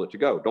want the bullet to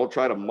go. Don't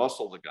try to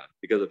muscle the gun,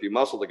 because if you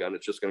muscle the gun,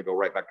 it's just going to go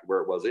right back to where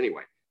it was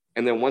anyway.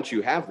 And then once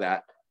you have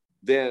that,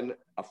 then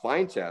a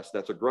fine test,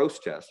 that's a gross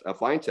test. A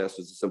fine test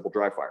is a simple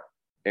dry fire.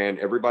 And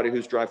everybody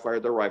who's dry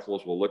fired their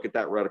rifles will look at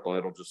that reticle and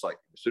it'll just, like,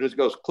 as soon as it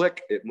goes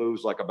click, it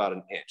moves like about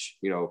an inch,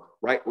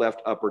 right,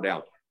 left, up, or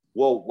down.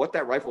 Well, what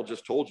that rifle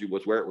just told you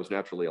was where it was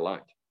naturally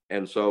aligned.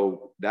 And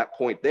so that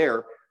point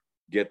there,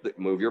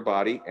 move your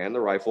body and the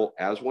rifle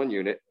as one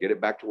unit, get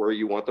it back to where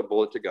you want the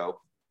bullet to go,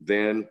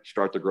 then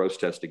start the gross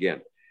test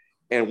again.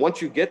 And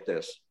once you get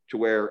this to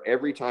where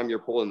every time you're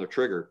pulling the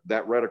trigger,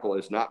 that reticle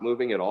is not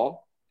moving at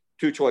all,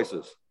 two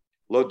choices: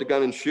 load the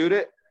gun and shoot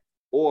it,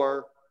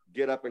 or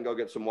get up and go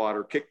get some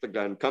water, kick the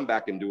gun, come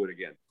back and do it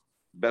again.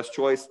 Best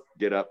choice,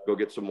 get up, go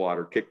get some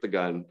water, kick the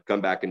gun, come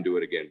back and do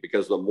it again.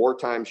 Because the more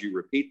times you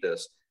repeat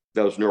this,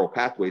 those neural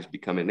pathways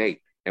become innate.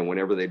 And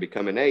whenever they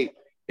become innate,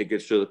 it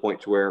gets to the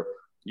point to where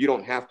you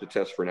don't have to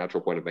test for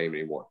natural point of aim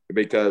anymore,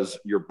 because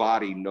your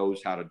body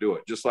knows how to do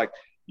it. Just like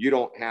you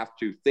don't have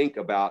to think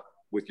about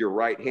with your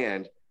right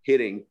hand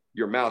hitting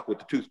your mouth with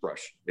the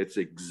toothbrush. It's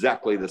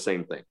exactly the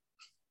same thing.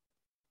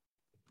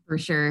 For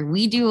sure.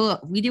 We do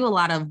a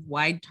lot of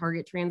wide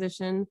target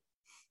transition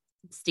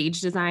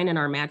stage design in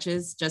our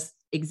matches, just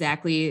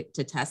exactly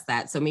to test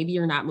that. So maybe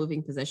you're not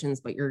moving positions,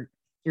 but you're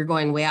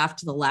going way off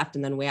to the left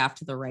and then way off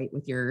to the right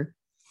with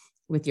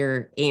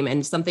your aim.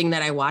 And something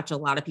that I watch a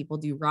lot of people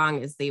do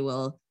wrong is they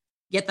will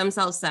get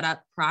themselves set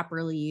up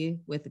properly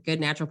with a good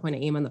natural point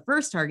of aim on the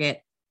first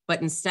target,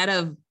 but instead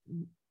of,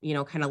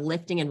 kind of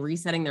lifting and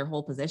resetting their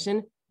whole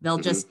position, they'll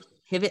just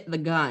pivot the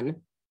gun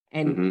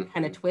and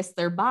kind of twist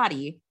their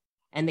body.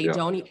 And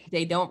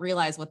they don't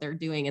realize what they're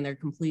doing, and they're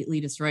completely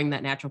destroying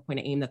that natural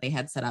point of aim that they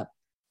had set up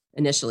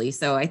initially.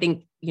 So I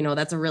think,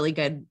 that's a really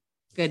good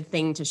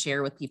thing to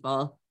share with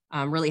people.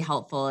 Really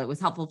helpful. It was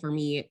helpful for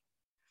me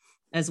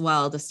as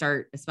well to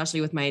start,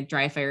 especially with my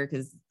dry fire,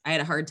 because I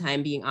had a hard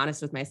time being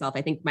honest with myself.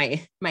 I think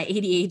my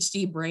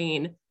ADHD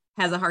brain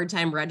has a hard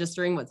time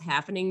registering what's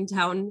happening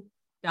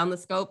down the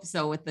scope.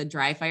 So with the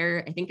dry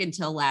fire, I think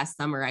until last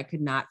summer, I could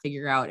not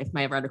figure out if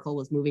my reticle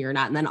was moving or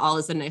not. And then all of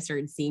a sudden I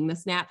started seeing the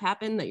snap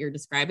happen that you're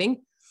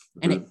describing.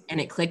 and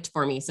it clicked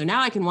for me. So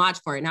now I can watch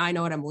for it. Now I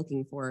know what I'm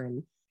looking for.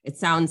 And it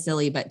sounds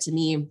silly, but to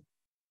me,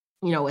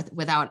 you know,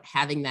 without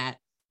having that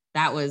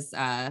was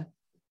a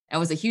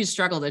huge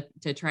struggle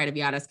to try, to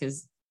be honest.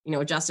 Cause you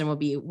know, Justin will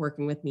be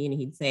working with me and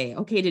he'd say,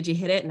 okay, did you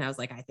hit it? And I was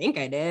like, I think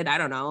I did. I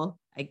don't know.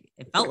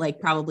 It felt like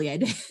probably I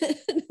did.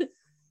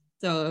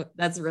 So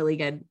that's really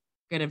good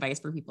advice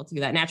for people too.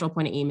 That natural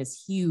point of aim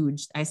is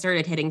huge. I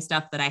started hitting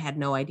stuff that I had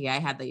no idea I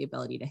had the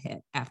ability to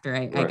hit after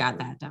I got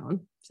that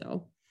down.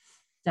 So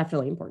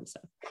definitely important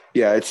stuff.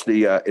 Yeah, it's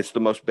the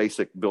most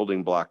basic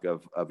building block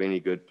of any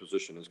good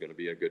position is going to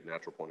be a good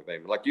natural point of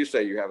aim. Like you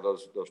say, you have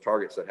those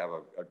targets that have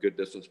a good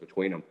distance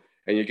between them,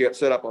 and you get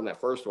set up on that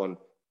first one,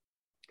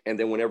 and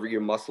then whenever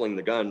you're muscling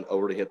the gun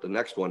over to hit the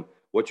next one,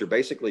 what you're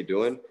basically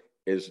doing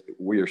is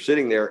where you're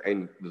sitting there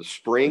and the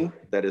spring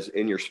that is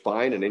in your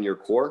spine and in your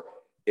core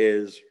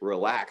is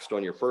relaxed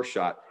on your first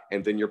shot,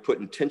 and then you're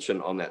putting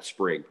tension on that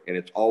spring, and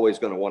it's always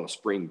going to want to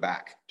spring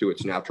back to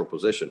its natural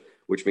position,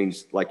 which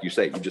means, like you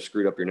say, you just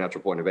screwed up your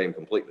natural point of aim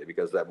completely,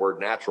 because that word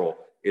natural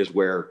is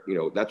where, you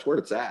know, that's where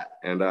it's at.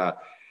 And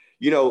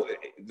you know,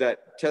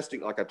 that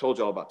testing, like I told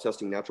you all about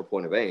testing natural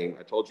point of aim,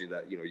 I told you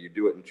that, you know, you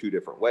do it in two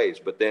different ways,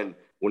 but then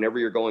whenever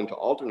you're going to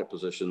alternate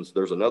positions,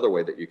 there's another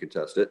way that you can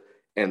test it.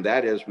 And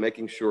that is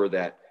making sure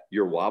that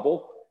your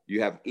wobble, you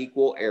have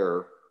equal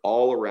error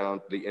all around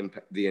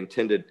the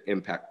intended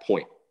impact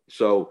point.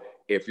 So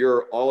if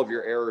all of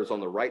your error is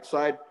on the right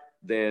side,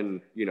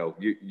 then, you know,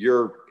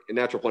 your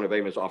natural point of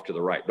aim is off to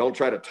the right. Don't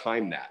try to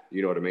time that,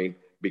 you know what I mean?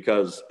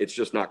 Because it's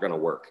just not going to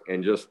work.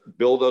 And just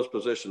build those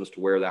positions to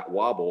where that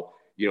wobble,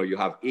 you know, you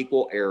have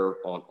equal error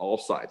on all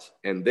sides,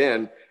 and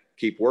then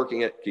keep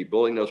working it, keep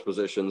building those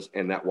positions,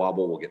 and that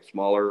wobble will get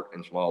smaller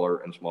and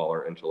smaller and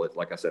smaller until it's,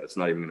 like I said, it's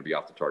not even going to be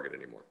off the target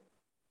anymore.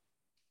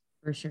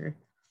 For sure.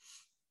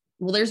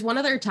 Well, there's one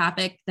other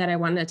topic that I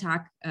wanted to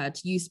talk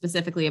to you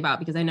specifically about,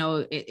 because I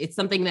know it's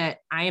something that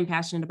I am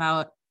passionate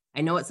about.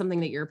 I know it's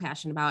something that you're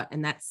passionate about,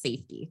 and that's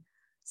safety.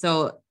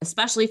 So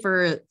especially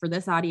for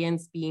this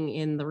audience being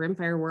in the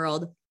rimfire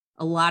world,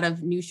 a lot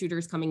of new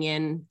shooters coming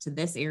in to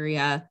this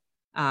area.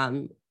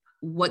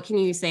 What can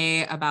you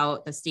say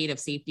about the state of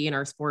safety in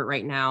our sport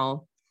right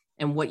now,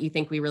 and what you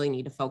think we really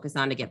need to focus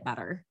on to get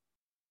better?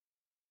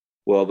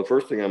 Well, the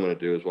first thing I'm going to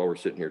do is, while we're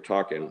sitting here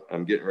talking,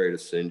 I'm getting ready to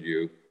send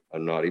you a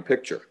naughty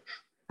picture.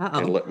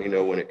 And let me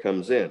know when it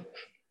comes in.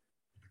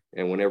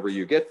 And whenever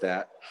you get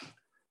that,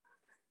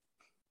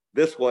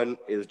 this one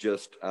is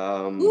just,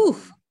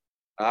 Oof.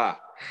 Yeah,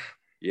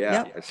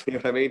 yep. You see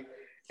what I mean?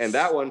 And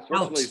that one,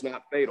 fortunately, is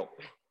not fatal.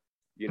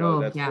 You know,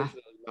 that's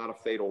fortunately not a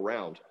fatal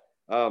round.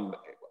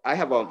 I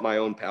have my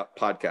own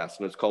podcast,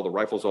 and it's called the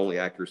Rifles Only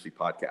Accuracy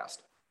Podcast.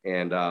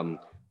 And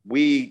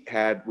we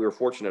were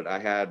fortunate. I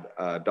had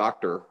a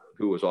doctor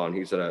who was on.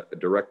 He's a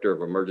director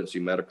of emergency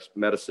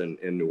medicine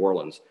in New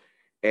Orleans.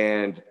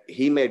 And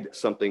he made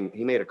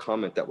a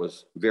comment that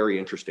was very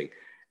interesting,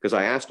 because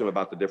I asked him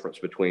about the difference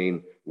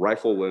between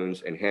rifle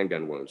wounds and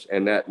handgun wounds.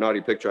 And that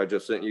naughty picture I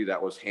just sent you,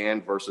 that was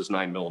hand versus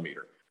 9mm.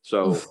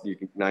 So you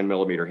can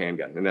 9mm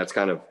handgun. And that's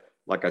kind of,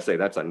 like I say,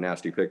 that's a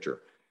nasty picture.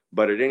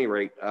 But at any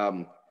rate,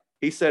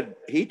 he said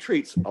he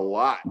treats a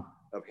lot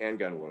of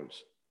handgun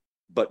wounds,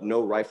 but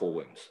no rifle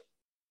wounds.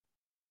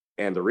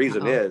 And the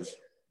reason is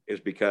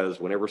because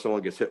whenever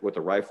someone gets hit with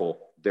a rifle,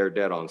 they're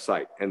dead on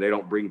sight, and they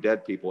don't bring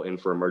dead people in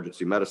for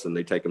emergency medicine.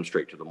 They take them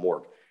straight to the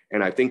morgue.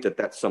 And I think that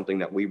that's something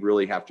that we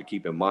really have to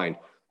keep in mind.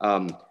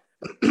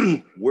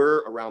 We're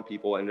around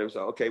people, and there's,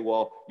 okay,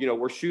 well, you know,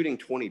 we're shooting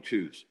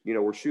 22s. You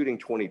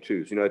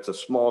know, it's a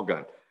small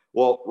gun.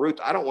 Well, Ruth,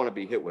 I don't want to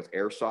be hit with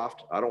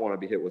airsoft. I don't want to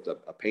be hit with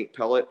a paint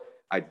pellet.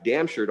 I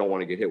damn sure don't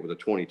want to get hit with a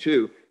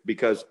 22,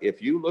 because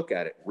if you look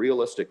at it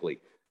realistically,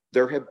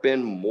 there have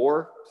been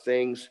more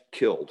things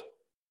killed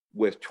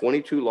with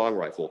 22 long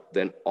rifle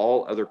than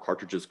all other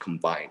cartridges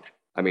combined.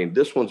 I mean,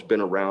 this one's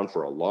been around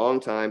for a long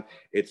time.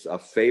 It's a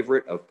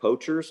favorite of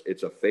poachers.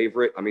 It's a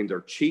favorite. I mean,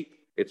 they're cheap.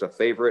 It's a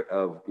favorite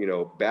of, you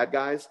know, bad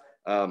guys.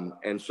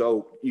 And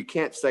so you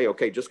can't say,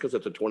 okay, just because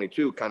it's a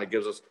 22 kind of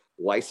gives us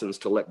license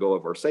to let go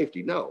of our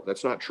safety. No,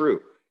 that's not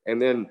true.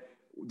 And then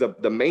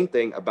the main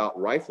thing about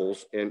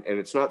rifles, and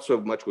it's not so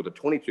much with a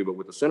 22, but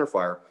with the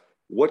centerfire,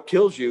 what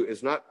kills you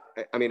is not,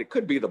 I mean, it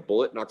could be the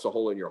bullet knocks a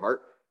hole in your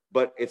heart,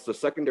 but it's the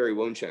secondary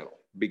wound channel,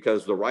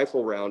 because the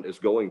rifle round is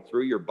going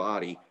through your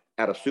body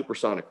at a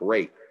supersonic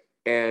rate.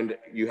 And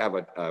you have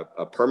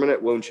a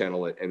permanent wound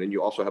channel, and then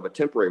you also have a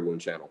temporary wound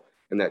channel.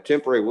 And that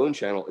temporary wound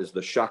channel is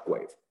the shock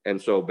wave.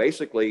 And so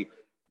basically,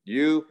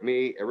 you,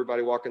 me,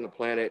 everybody walking the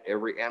planet,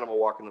 every animal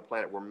walking the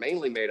planet, we're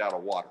mainly made out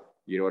of water.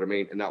 You know what I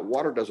mean? And that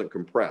water doesn't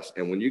compress.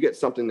 And when you get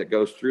something that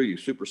goes through you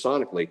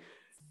supersonically,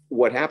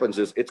 what happens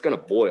is it's going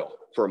to boil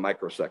for a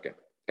microsecond.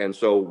 And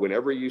so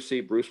whenever you see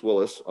Bruce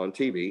Willis on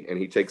TV and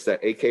he takes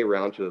that AK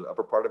round to the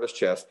upper part of his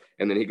chest,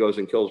 and then he goes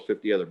and kills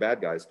 50 other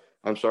bad guys,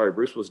 I'm sorry,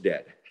 Bruce was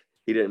dead.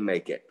 He didn't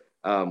make it.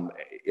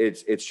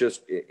 It's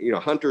just, you know,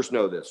 hunters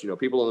know this, you know,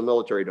 people in the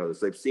military know this.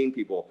 They've seen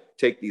people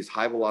take these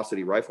high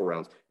velocity rifle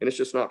rounds, and it's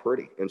just not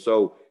pretty. And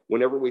so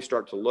whenever we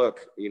start to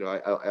look, you know,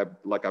 I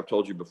like I've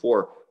told you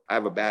before, I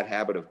have a bad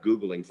habit of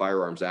Googling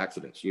firearms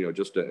accidents, you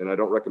know, and I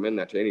don't recommend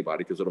that to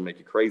anybody because it'll make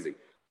you crazy.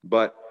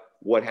 But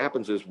what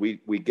happens is we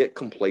get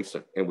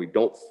complacent and we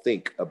don't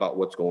think about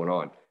what's going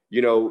on.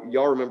 You know,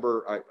 y'all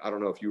remember, I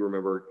don't know if you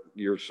remember,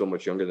 you're so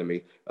much younger than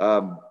me.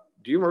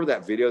 Do you remember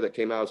that video that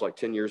came out? It was like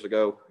 10 years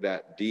ago,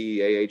 that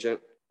DEA agent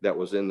that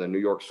was in the New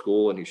York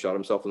school and he shot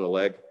himself in the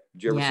leg?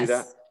 Did you ever see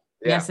that?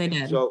 Yeah. Yes, I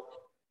did.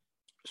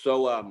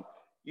 So,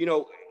 you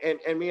know,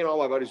 and me and all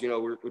my buddies, you know,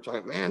 we're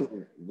talking,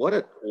 man, what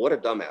a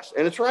dumbass.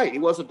 And it's right. He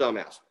was a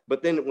dumbass.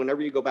 But then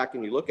whenever you go back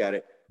and you look at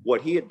it,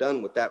 what he had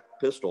done with that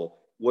pistol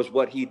was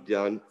what he'd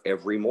done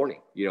every morning.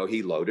 You know,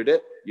 he loaded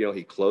it, you know,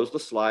 he closed the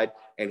slide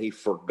and he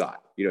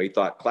forgot. You know, he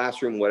thought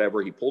classroom,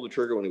 whatever. He pulled the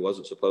trigger when he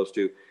wasn't supposed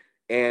to,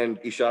 and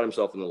he shot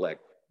himself in the leg.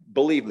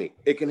 Believe me,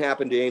 it can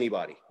happen to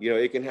anybody. You know,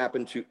 it can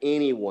happen to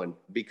anyone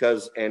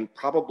and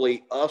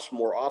probably us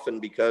more often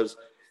because,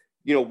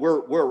 you know,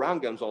 we're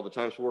around guns all the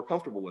time, so we're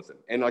comfortable with them.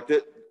 And like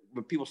that,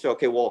 when people say,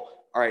 okay,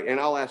 well, all right, and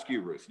I'll ask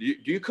you, Ruth, do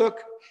you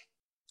cook?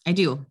 I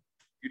do.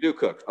 You do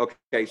cook.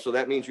 Okay, so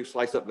that means you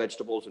slice up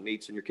vegetables and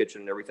meats in your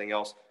kitchen and everything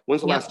else.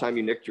 When's the last time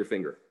you nicked your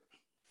finger?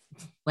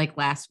 Like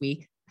last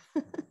week.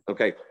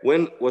 Okay,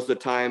 when was the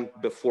time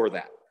before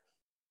that?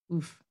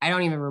 Oof, I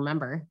don't even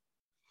remember.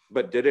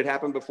 But did it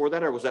happen before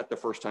that, or was that the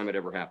first time it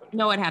ever happened?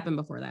 No, it happened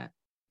before that.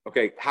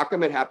 Okay, how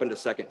come it happened a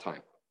second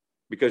time?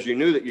 Because you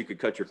knew that you could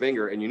cut your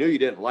finger and you knew you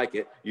didn't like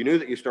it. You knew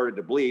that you started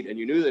to bleed and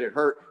you knew that it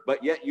hurt,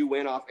 but yet you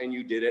went off and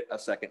you did it a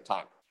second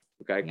time.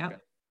 Okay.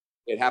 Yep.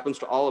 It happens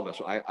to all of us.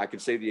 I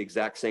could say the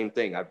exact same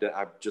thing. I've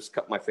just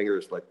cut my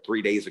fingers like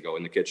 3 days ago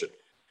in the kitchen.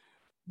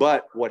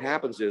 But what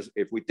happens is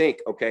if we think,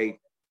 okay,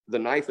 the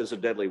knife is a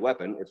deadly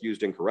weapon if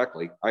used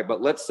incorrectly. All right,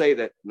 but let's say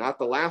that not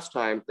the last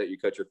time that you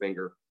cut your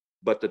finger,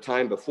 but the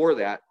time before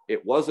that,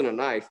 it wasn't a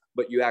knife,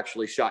 but you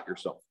actually shot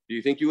yourself. Do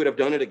you think you would have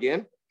done it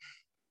again?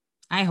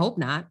 I hope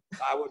not.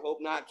 I would hope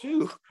not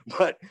too.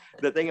 But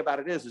the thing about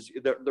it is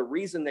the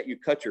reason that you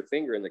cut your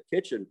finger in the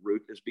kitchen,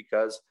 Ruth, is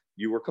because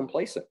you were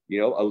complacent.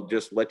 You know,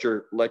 just let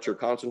your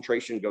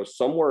concentration go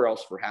somewhere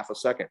else for half a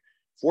second.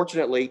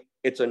 Fortunately,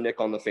 it's a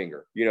nick on the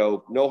finger. You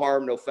know, no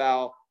harm, no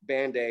foul,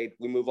 Band-Aid,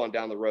 we move on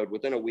down the road.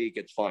 Within a week,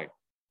 it's fine.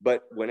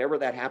 But whenever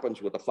that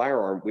happens with a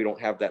firearm, we don't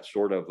have that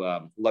sort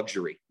of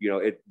luxury. You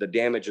know, the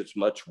damage is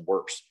much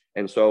worse.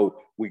 And so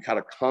we kind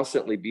of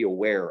constantly be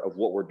aware of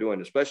what we're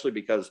doing, especially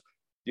because,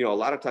 you know, a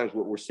lot of times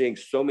we're seeing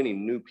so many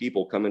new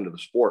people come into the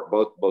sport,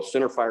 both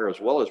center fire as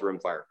well as rim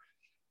fire.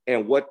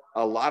 And what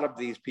a lot of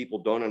these people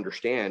don't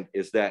understand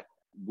is that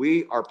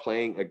we are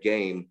playing a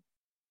game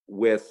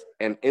with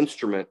an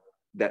instrument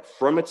that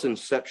from its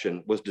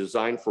inception was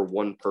designed for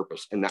one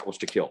purpose, and that was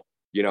to kill.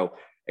 You know,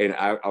 and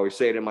I always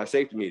say it in my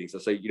safety meetings. I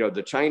say, you know,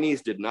 the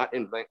Chinese did not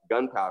invent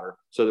gunpowder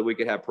so that we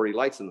could have pretty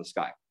lights in the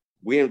sky.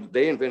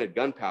 They invented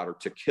gunpowder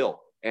to kill.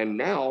 And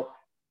now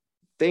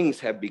things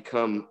have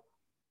become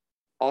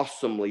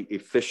awesomely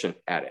efficient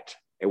at it,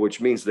 and which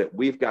means that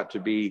we've got to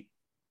be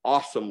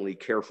awesomely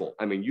careful.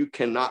 I mean, you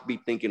cannot be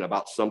thinking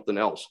about something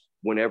else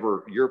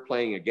whenever you're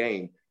playing a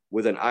game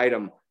with an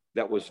item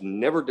that was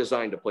never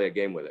designed to play a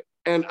game with it.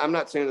 And I'm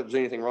not saying that there's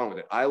anything wrong with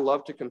it. I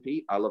love to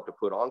compete. I love to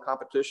put on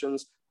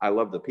competitions. I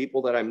love the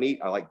people that I meet.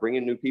 I like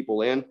bringing new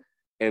people in,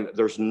 and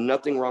there's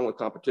nothing wrong with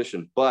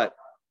competition, but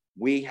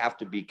we have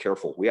to be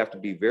careful. We have to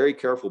be very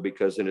careful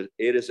because it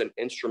is an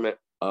instrument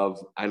of,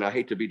 and I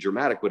hate to be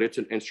dramatic, but it's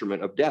an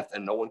instrument of death,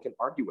 and no one can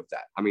argue with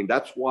that. I mean,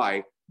 that's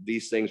why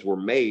these things were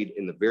made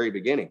in the very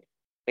beginning.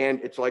 And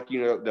it's like,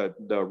 you know,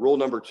 the rule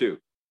number 2,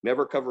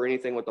 never cover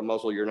anything with the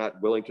muzzle you're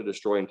not willing to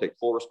destroy and take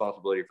full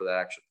responsibility for that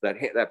action.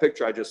 That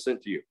picture I just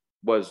sent to you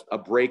was a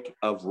break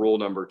of rule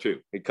number 2.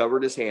 He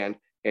covered his hand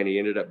and he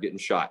ended up getting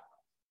shot.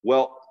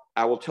 Well,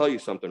 I will tell you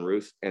something,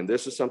 Ruth, and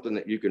this is something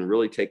that you can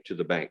really take to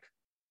the bank.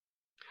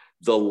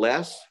 The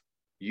less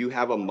you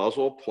have a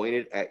muzzle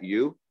pointed at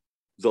you,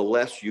 the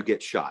less you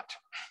get shot.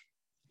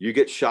 You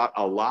get shot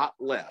a lot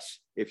less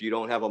if you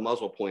don't have a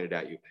muzzle pointed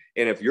at you.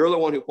 And if you're the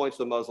one who points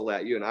the muzzle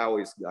at you, and I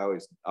always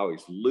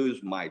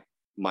lose my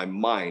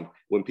mind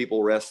when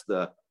people rest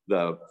the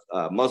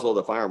muzzle of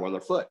the firearm on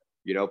their foot,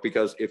 you know,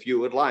 because if you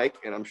would like,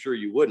 and I'm sure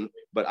you wouldn't,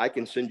 but I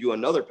can send you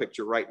another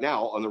picture right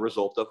now on the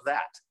result of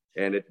that.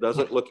 And it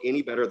doesn't look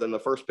any better than the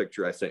first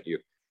picture I sent you.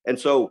 And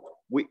so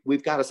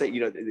we've got to say, you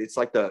know, it's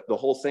like the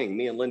whole thing.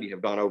 Me and Lindy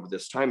have gone over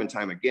this time and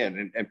time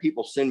again, and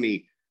people send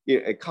me,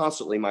 you know,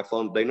 constantly my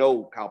phone. They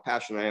know how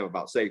passionate I am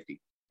about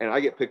safety. And I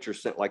get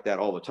pictures sent like that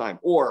all the time,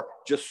 or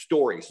just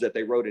stories that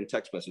they wrote in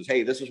text messages.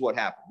 Hey, this is what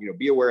happened. You know,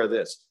 be aware of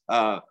this.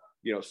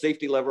 You know,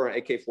 safety lever on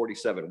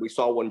AK-47. We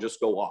saw one just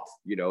go off.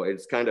 You know,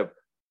 it's kind of,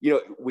 you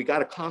know, we got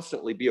to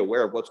constantly be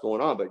aware of what's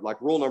going on. But like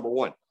rule number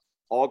 1,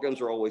 all guns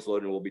are always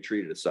loaded and will be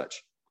treated as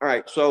such. All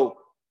right. So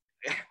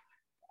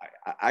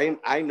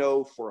I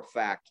know for a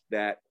fact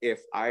that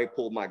if I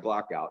pulled my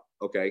Glock out,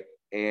 okay,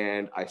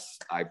 and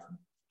I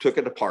took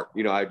it apart,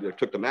 you know, I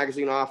took the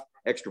magazine off,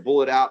 extra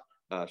bullet out,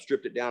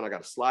 stripped it down. I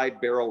got a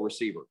slide barrel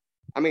receiver.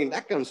 I mean,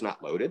 that gun's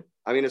not loaded.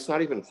 I mean, it's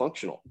not even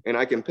functional. And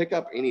I can pick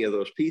up any of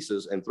those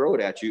pieces and throw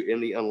it at you. In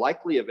the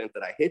unlikely event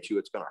that I hit you,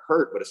 it's going to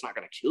hurt, but it's not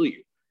going to kill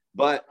you.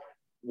 But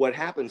what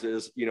happens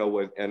is,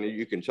 and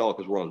you can tell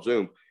because we're on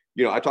Zoom,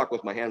 I talk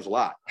with my hands a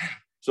lot.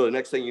 So the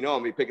next thing you know,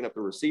 I'm going to be picking up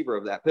the receiver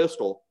of that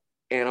pistol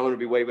and I'm going to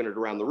be waving it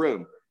around the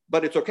room.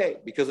 But it's okay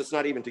because it's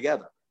not even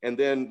together. And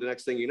then the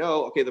next thing you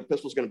know, okay, the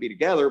pistol's going to be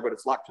together, but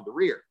it's locked to the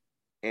rear.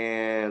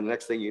 And the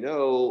next thing you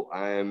know,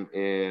 I'm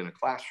in a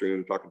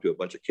classroom talking to a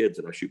bunch of kids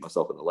and I shoot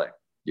myself in the leg.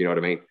 You know what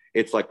I mean?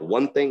 It's like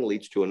one thing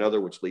leads to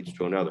another, which leads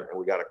to another. And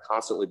we got to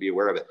constantly be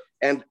aware of it.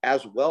 And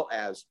as well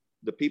as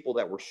the people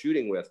that we're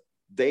shooting with,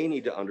 they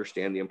need to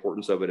understand the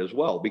importance of it as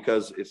well.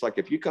 Because it's like,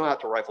 if you come out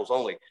to rifles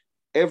only,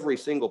 every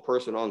single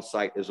person on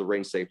site is a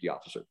range safety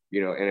officer,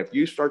 and if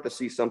you start to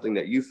see something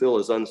that you feel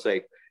is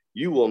unsafe,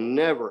 you will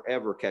never,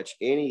 ever catch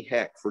any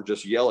heck for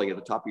just yelling at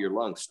the top of your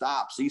lungs,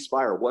 stop,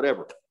 ceasefire,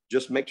 whatever.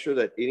 Just make sure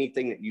that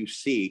anything that you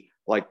see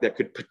like that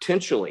could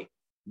potentially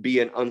be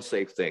an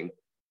unsafe thing,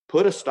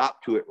 put a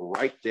stop to it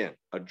right then,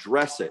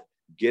 address it,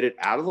 get it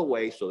out of the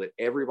way so that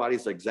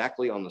everybody's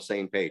exactly on the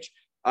same page.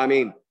 I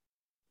mean,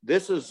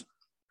 this is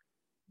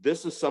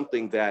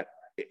something that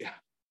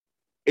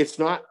it's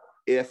not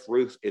if,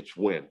 Ruth, it's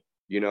when,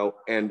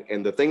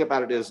 and the thing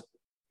about it is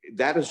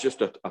that is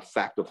just a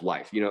fact of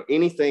life.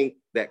 Anything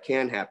that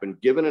can happen,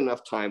 given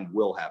enough time,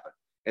 will happen.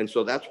 And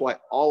so that's why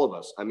all of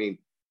us, I mean,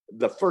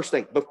 the first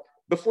thing,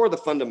 before the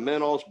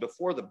fundamentals,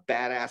 before the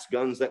badass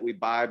guns that we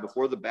buy,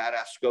 before the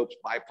badass scopes,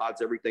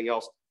 bipods, everything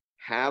else,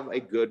 have a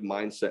good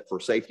mindset for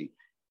safety.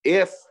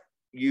 If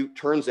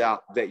turns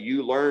out that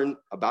you learn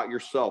about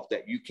yourself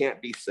that you can't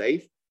be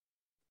safe,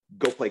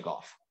 go play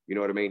golf. You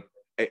know what I mean?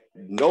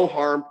 No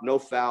harm, no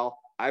foul.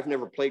 I've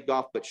never played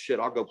golf, but shit,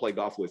 I'll go play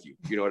golf with you.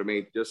 You know what I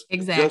mean? Just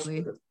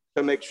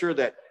to make sure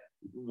that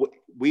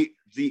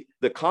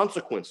the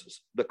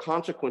consequences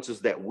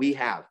that we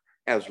have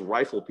as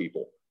rifle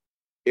people,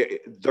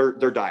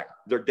 they're dire,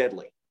 they're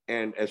deadly.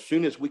 And as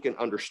soon as we can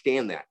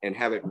understand that and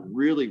have it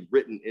really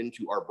written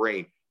into our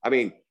brain, I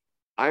mean,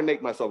 I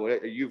make myself,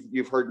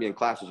 you've heard me in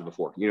classes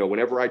before,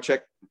 whenever I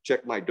check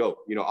my dope,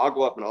 I'll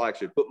go up and I'll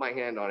actually put my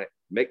hand on it,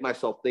 make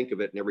myself think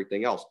of it and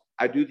everything else.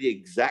 I do the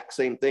exact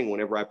same thing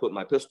whenever I put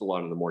my pistol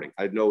on in the morning.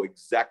 I know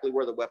exactly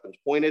where the weapon's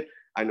pointed.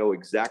 I know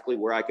exactly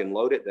where I can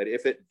load it, that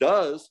if it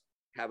does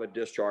have a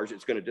discharge,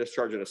 it's going to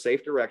discharge in a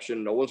safe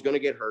direction. No one's going to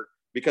get hurt,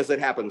 because it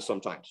happens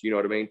sometimes. You know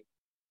what I mean?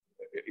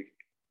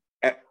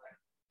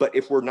 But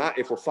if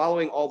we're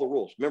following all the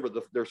rules,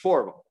 remember there's 4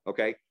 of them.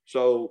 Okay.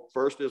 So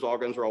first is all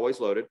guns are always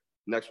loaded.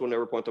 Next one,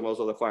 never point the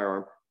muzzle of the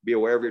firearm. Be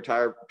aware of your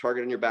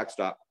target and your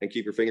backstop, and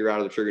keep your finger out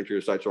of the trigger until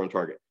your sights are on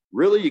target.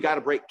 Really, you got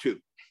to break 2.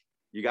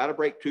 You got to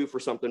break 2 for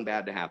something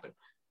bad to happen.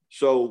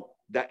 So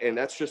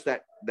that's just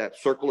that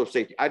circle of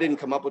safety. I didn't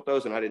come up with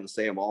those, and I didn't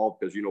say them all,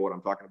 because you know what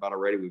I'm talking about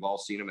already. We've all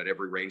seen them at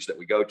every range that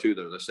we go to.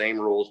 They're the same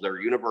rules. They're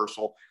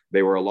universal.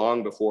 They were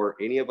along before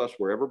any of us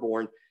were ever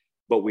born,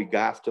 but we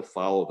got to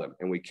follow them.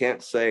 And we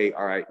can't say,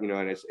 all right,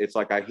 and it's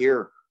like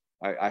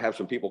I have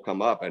some people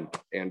come up and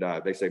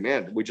they say,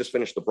 man, we just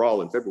finished the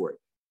brawl in February.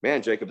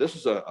 Man, Jacob, this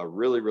is a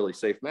really, really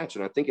safe match.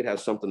 And I think it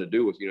has something to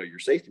do with, your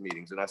safety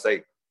meetings. And I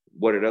say,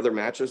 what, at other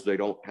matches, they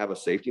don't have a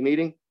safety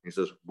meeting? He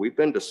says, we've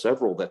been to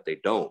several that they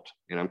don't.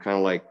 And I'm kind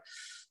of like,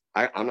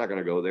 I'm not going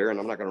to go there, and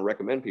I'm not going to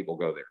recommend people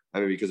go there. I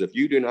mean, because if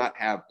you do not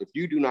have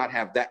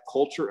that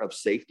culture of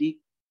safety,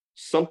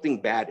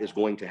 something bad is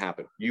going to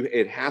happen.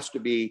 It has to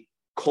be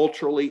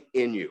culturally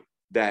in you,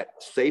 that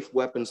safe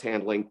weapons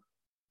handling,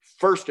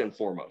 first and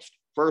foremost,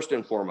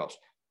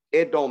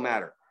 it don't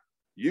matter.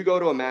 You go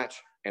to a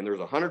match and there's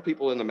 100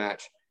 people in the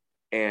match,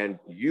 and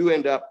you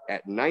end up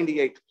at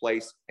 98th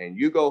place, and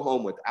you go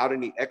home without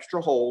any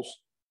extra holes,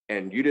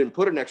 and you didn't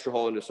put an extra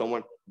hole into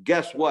someone.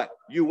 Guess what?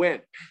 You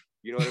win.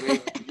 You know what I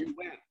mean? You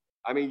win.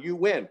 I mean, you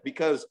win,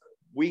 because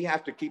we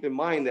have to keep in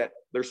mind that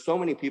there's so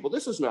many people.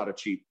 This is not a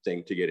cheap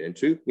thing to get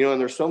into,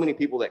 and there's so many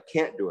people that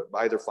can't do it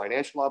by either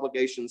financial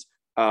obligations,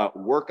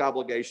 work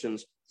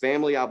obligations,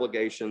 family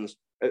obligations.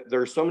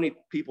 There's so many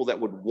people that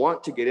would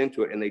want to get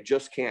into it, and they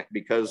just can't,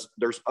 because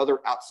there's other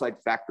outside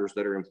factors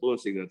that are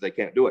influencing them that they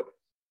can't do it.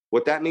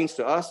 What that means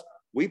to us,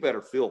 we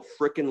better feel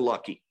freaking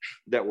lucky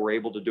that we're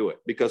able to do it,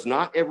 because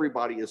not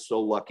everybody is so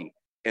lucky.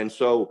 And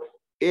so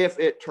if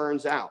it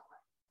turns out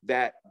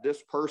that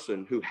this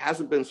person who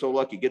hasn't been so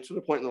lucky gets to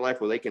the point in their life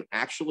where they can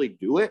actually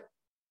do it,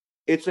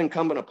 it's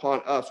incumbent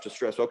upon us to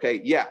stress, okay,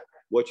 yeah,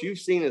 what you've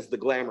seen is the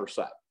glamour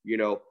side,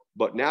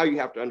 but now you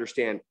have to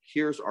understand,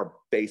 here's our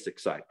basic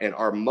side. And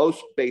our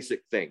most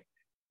basic thing,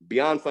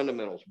 beyond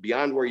fundamentals,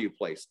 beyond where you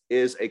place,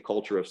 is a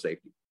culture of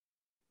safety.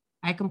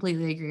 I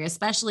completely agree,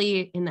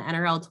 especially in the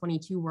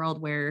NRL22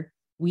 world, where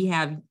we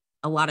have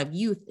a lot of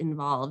youth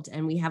involved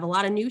and we have a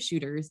lot of new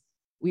shooters.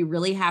 We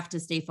really have to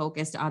stay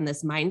focused on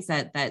this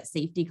mindset that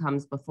safety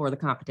comes before the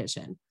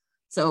competition.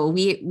 So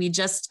we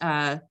just,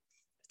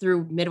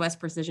 through Midwest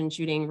Precision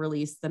Shooting,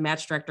 released the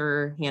Match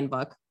Director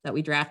Handbook that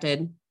we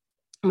drafted.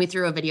 And we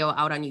threw a video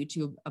out on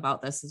YouTube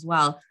about this as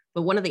well.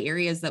 But one of the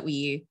areas that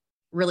we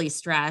really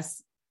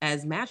stress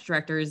as match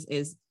directors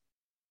is,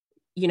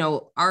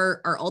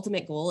 our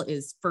ultimate goal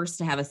is, first,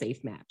 to have a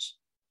safe match,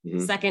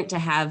 second, to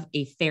have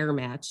a fair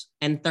match,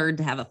 and third,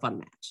 to have a fun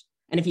match.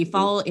 And if you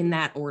follow in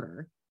that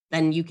order,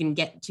 then you can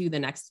get to the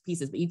next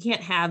pieces. But you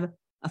can't have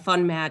a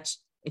fun match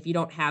if you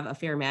don't have a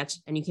fair match,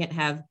 and you can't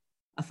have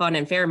a fun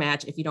and fair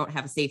match if you don't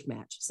have a safe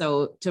match.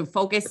 So to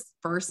focus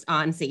first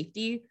on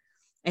safety,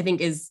 I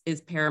think is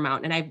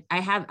paramount. And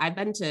I've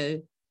been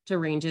to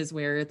ranges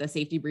where the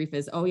safety brief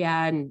is, oh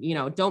yeah, and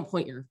don't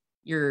point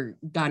your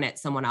gun at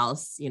someone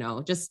else,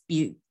 just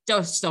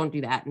don't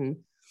do that. And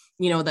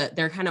that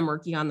they're kind of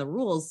murky on the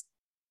rules.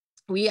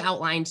 We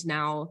outlined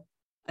now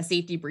a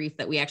safety brief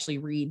that we actually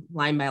read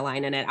line by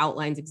line, and it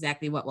outlines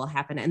exactly what will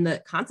happen, and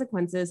the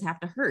consequences have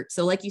to hurt.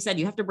 So like you said,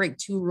 you have to break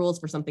 2 rules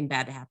for something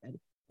bad to happen.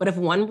 But if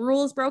one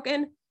rule is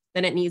broken,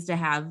 then it needs to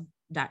have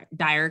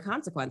dire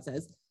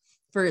consequences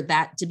for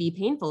that to be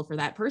painful for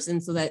that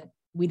person, so that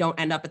we don't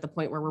end up at the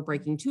point where we're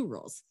breaking 2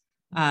 rules.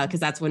 Because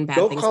that's when bad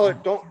things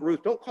happen.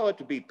 Don't call it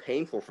to be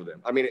painful for them.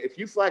 I mean, if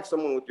you flag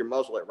someone with your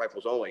muzzle at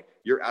rifles only,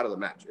 you're out of the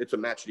match. It's a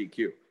match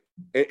DQ.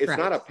 It's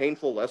Correct. Not a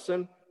painful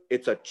lesson.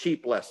 It's a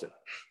cheap lesson.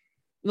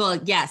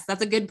 Well, yes,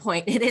 that's a good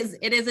point. It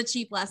is a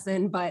cheap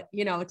lesson, but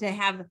to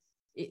have,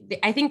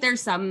 I think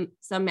there's some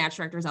match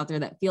directors out there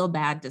that feel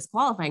bad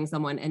disqualifying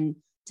someone. And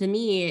to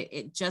me,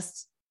 it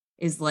just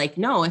is like,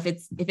 no, if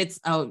it's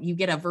you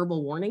get a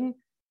verbal warning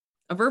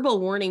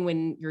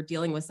when you're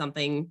dealing with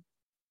something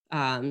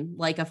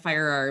like a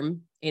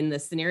firearm in the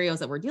scenarios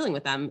that we're dealing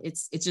with them,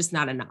 it's just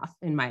not enough,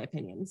 in my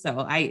opinion.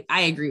 So I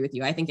agree with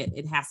you. I think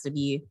it has to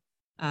be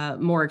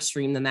more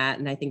extreme than that.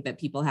 And I think that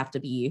people have to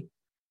be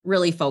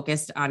really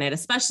focused on it,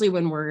 especially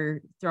when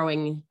we're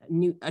throwing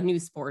a new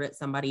sport at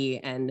somebody.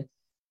 And,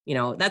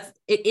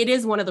 it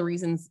is one of the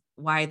reasons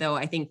why, though,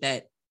 I think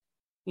that,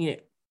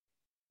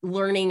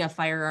 learning a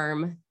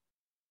firearm,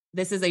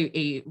 this is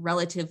a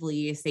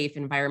relatively safe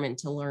environment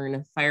to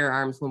learn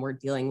firearms when we're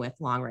dealing with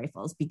long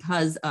rifles,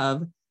 because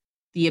of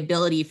the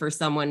ability for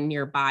someone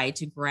nearby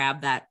to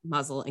grab that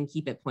muzzle and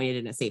keep it pointed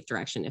in a safe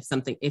direction.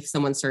 If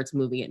someone starts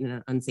moving it in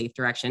an unsafe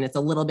direction, it's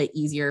a little bit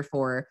easier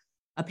for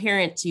a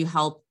parent to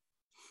help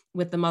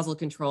with the muzzle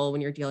control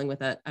when you're dealing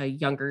with a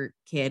younger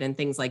kid and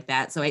things like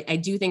that. So I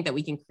do think that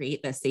we can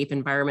create this safe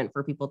environment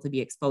for people to be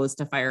exposed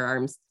to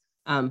firearms.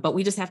 But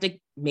we just have to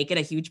make it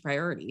a huge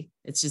priority.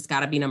 It's just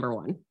got to be number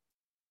one.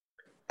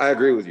 I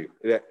agree with you.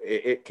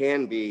 It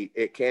can be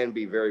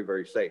very,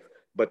 very safe,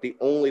 but the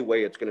only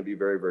way it's going to be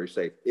very, very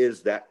safe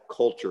is that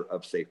culture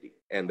of safety.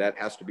 And that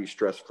has to be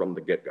stressed from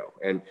the get-go.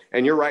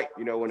 And you're right.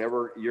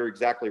 Whenever you're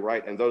exactly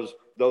right. And those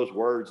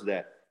words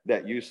that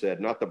you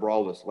said, not the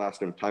brawl this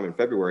last time in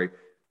February,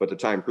 but the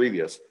time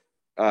previous,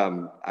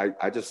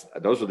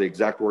 those are the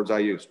exact words I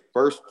used.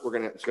 First,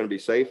 it's going to be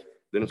safe.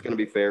 Then it's going to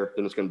be fair.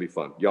 Then it's going to be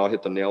fun. Y'all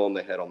hit the nail on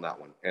the head on that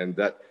one. And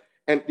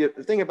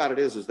the thing about it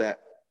is that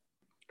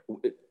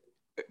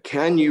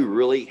can you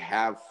really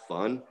have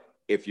fun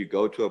if you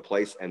go to a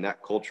place and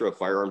that culture of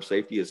firearm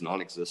safety is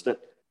non-existent?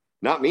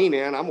 Not me,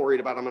 man. I'm worried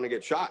about I'm going to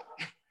get shot.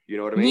 You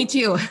know what I mean? Me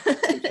too.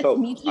 So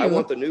Me too. I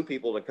want the new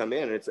people to come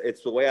in.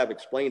 It's the way I've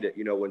explained it.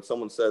 When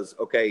someone says,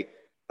 okay,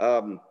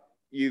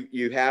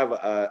 you have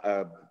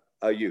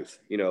a youth,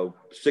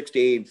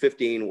 16,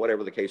 15,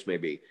 whatever the case may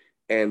be,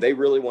 and they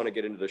really want to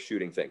get into the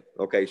shooting thing.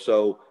 Okay,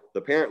 so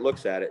the parent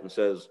looks at it and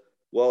says,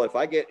 well, if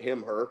I get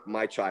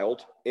my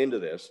child into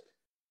this,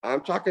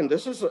 I'm talking,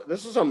 this is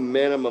a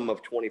minimum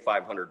of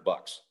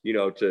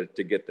 $2,500,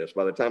 to get this.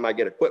 By the time I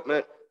get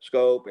equipment,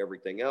 scope,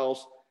 everything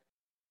else,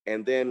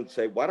 and then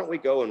say, why don't we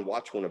go and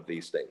watch one of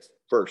these things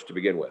first to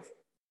begin with?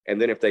 And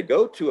then if they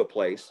go to a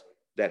place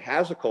that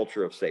has a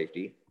culture of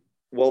safety,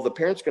 well, the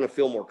parent's going to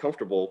feel more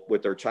comfortable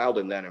with their child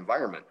in that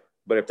environment.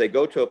 But if they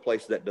go to a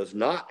place that does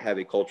not have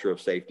a culture of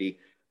safety,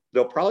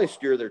 they'll probably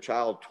steer their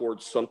child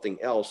towards something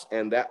else.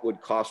 And that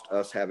would cost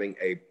us having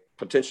a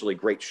potentially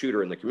great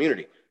shooter in the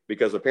community,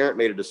 because the parent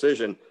made a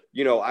decision.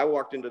 I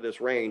walked into this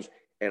range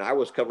and I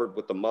was covered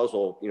with the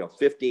muzzle,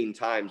 15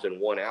 times in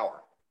 1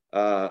 hour.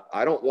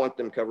 I don't want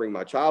them covering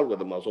my child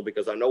with a muzzle,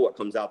 because I know what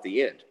comes out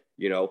the end,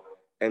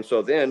 And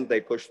so then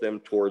they push them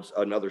towards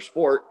another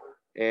sport.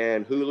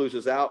 And who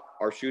loses out?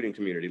 Our shooting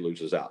community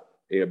loses out,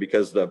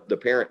 because the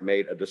parent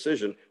made a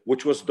decision,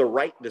 which was the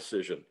right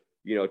decision,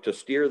 to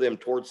steer them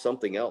towards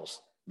something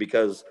else,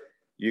 because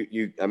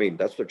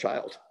that's their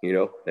child,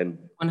 and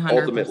 100%.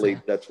 Ultimately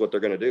that's what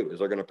they're going to do, is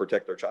they're going to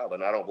protect their child.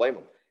 And I don't blame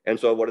them. And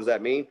so what does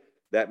that mean?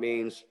 That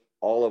means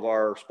all of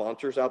our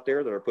sponsors out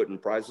there that are putting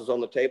prizes on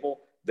the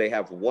table, they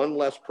have one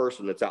less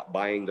person that's out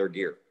buying their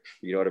gear.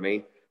 You know what I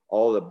mean?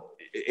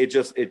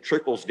 It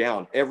trickles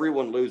down.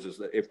 Everyone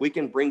loses. If we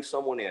can bring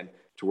someone in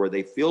to where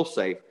they feel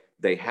safe,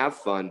 they have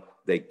fun,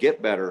 they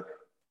get better,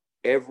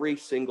 every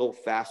single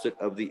facet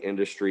of the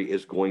industry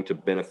is going to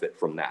benefit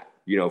from that,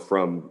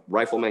 from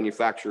rifle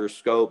manufacturers,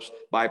 scopes,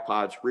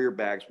 bipods, rear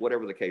bags,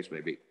 whatever the case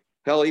may be.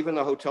 Hell, even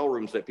the hotel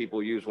rooms that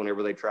people use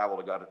whenever they travel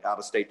to go out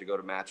of state to go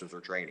to matches or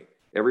training.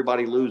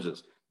 Everybody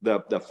loses.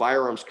 The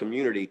firearms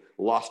community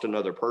lost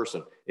another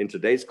person. In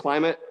today's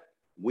climate,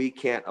 we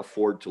can't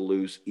afford to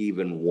lose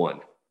even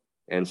one.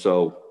 And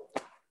so,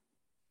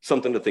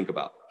 something to think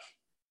about.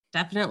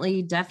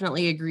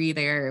 Definitely agree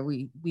there.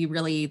 We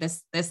really,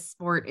 this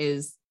sport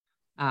is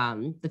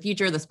the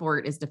future of the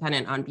sport is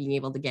dependent on being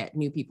able to get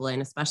new people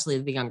in, especially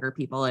the younger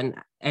people.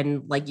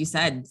 And like you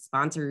said,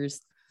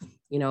 sponsors,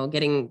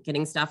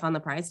 getting stuff on the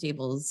prize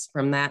tables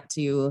from that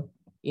to,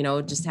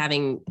 just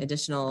having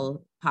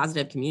additional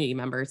positive community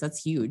members.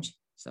 That's huge.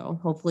 So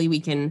hopefully we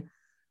can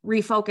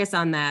refocus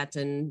on that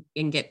and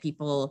get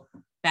people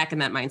back in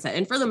that mindset.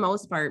 And for the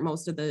most part,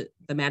 most of the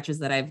matches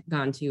that I've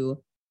gone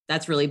to,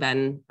 that's really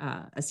been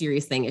a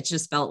serious thing. It's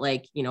just felt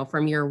like,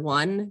 from year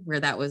one, where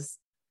that was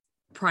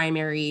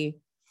primary,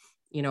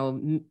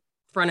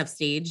 front of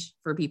stage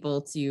for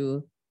people,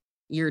 to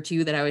year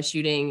two that I was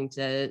shooting,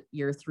 to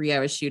year three I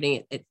was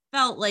shooting, it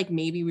felt like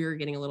maybe we were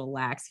getting a little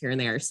lax here and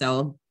there.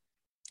 So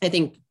I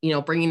think,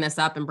 bringing this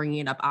up and bringing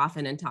it up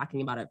often and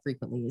talking about it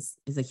frequently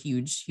is a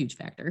huge, huge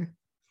factor.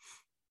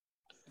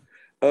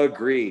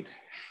 Agreed.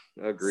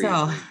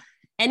 So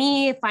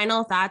any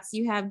final thoughts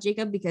you have,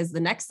 Jacob? Because the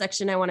next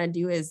section I want to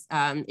do is,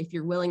 if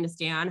you're willing to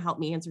stay on, help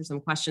me answer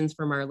some questions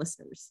from our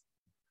listeners.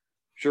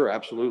 Sure.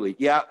 Absolutely.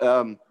 Yeah.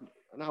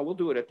 No, we'll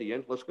do it at the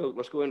end. Let's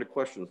go into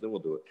questions, then we'll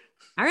do it.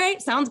 All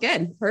right. Sounds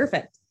good.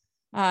 Perfect.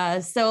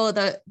 So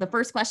the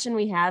first question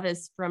we have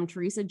is from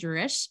Teresa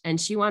Jurish, and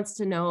she wants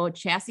to know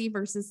chassis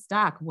versus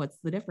stock. What's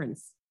the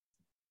difference?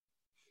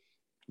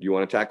 Do you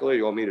want to tackle it, or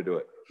you want me to do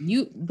it?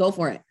 You go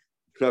for it.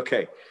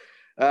 Okay.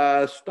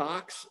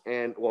 Stocks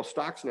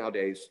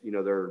nowadays,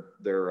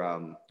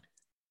 they're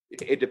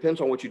it depends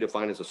on what you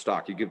define as a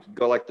stock. You could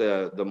go like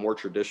the more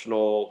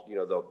traditional,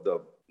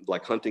 the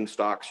like hunting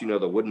stocks,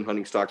 the wooden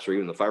hunting stocks, or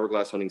even the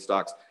fiberglass hunting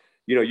stocks.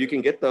 You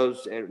can get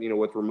those, and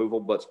with removable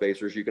butt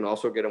spacers. You can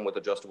also get them with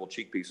adjustable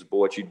cheek pieces. But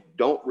what you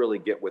don't really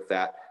get with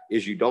that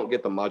is you don't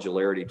get the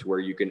modularity to where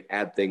you can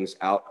add things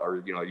out,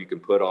 or you can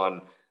put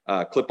on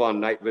clip-on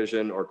night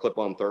vision or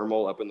clip-on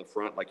thermal up in the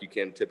front, like you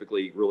can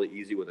typically really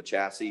easy with a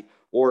chassis,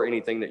 or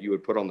anything that you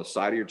would put on the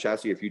side of your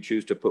chassis. If you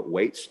choose to put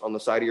weights on the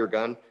side of your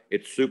gun,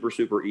 it's super,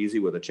 super easy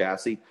with a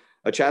chassis.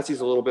 A chassis is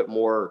a little bit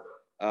more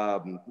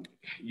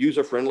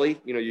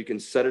user-friendly. You can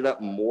set it up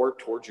more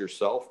towards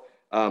yourself.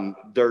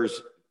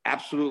 There's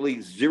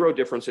absolutely zero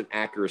difference in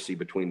accuracy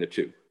between the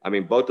two. I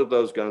mean, both of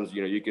those guns,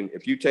 you can,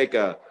 if you take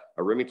a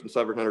Remington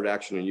 700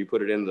 Action and you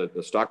put it in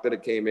the stock that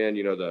it came in,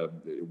 the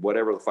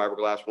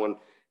fiberglass one,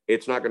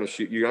 it's not going to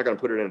shoot. You're not going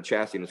to put it in a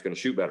chassis and it's going to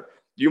shoot better.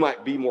 You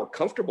might be more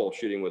comfortable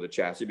shooting with a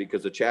chassis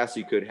because the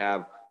chassis could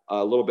have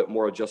a little bit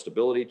more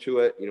adjustability to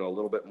it, a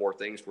little bit more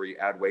things where you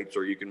add weights,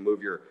 or you can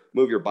move your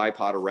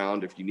bipod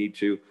around if you need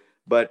to.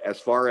 But as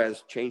far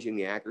as changing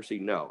the accuracy,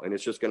 no. And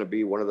it's just going to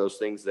be one of those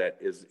things that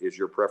is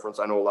your preference.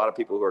 I know a lot of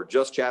people who are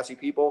just chassis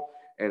people,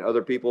 and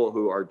other people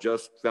who are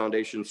just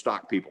foundation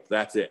stock people.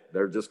 That's it.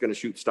 They're just going to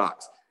shoot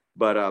stocks.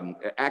 But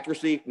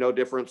accuracy, no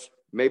difference.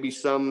 Maybe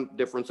some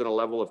difference in a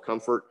level of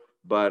comfort,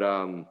 but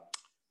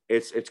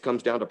it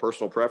comes down to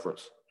personal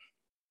preference.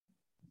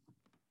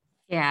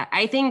 Yeah,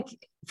 I think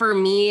for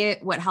me,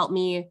 what helped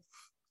me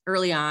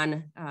early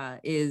on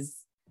is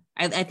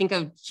I think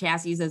of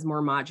chassis as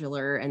more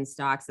modular and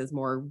stocks as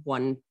more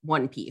one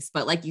piece.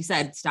 But like you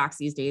said, stocks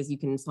these days, you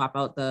can swap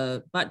out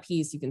the butt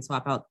piece, you can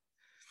swap out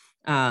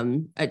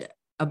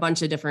a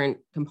bunch of different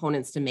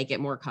components to make it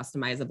more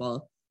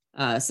customizable.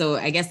 So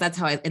I guess that's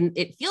how and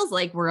it feels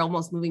like we're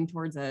almost moving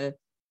towards a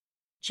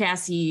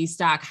chassis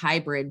stock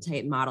hybrid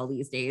type model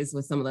these days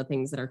with some of the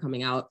things that are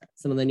coming out,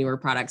 some of the newer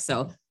products.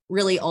 So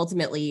really,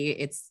 ultimately,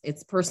 it's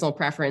personal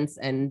preference,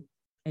 and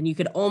you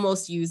could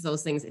almost use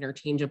those things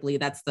interchangeably.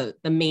 That's the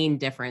main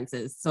difference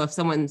is. So if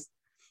someone's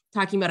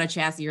talking about a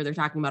chassis or they're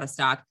talking about a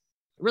stock,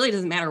 it really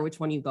doesn't matter which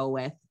one you go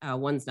with.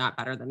 One's not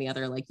better than the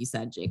other, like you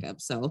said,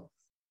 Jacob. So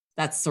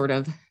that's sort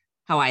of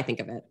how I think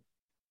of it.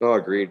 Oh,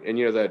 agreed. And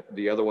that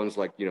the other ones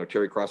like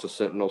Terry Cross's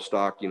Sentinel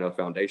stock,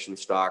 Foundation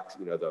stocks,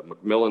 the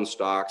Macmillan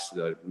stocks,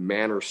 the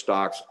Manor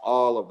stocks,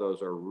 all of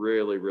those are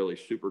really, really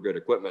super good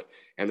equipment.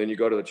 And then you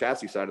go to the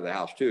chassis side of the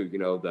house too.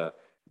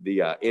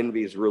 The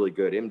Envy is really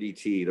good.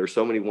 MDT. There's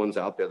so many ones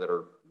out there that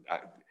are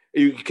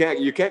you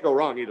can't go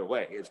wrong either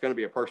way. It's going to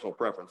be a personal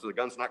preference. So the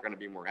gun's not going to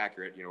be more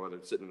accurate, whether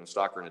it's sitting in a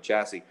stock or in a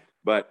chassis.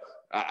 But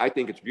I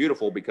think it's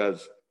beautiful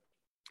because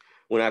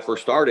when I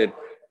first started,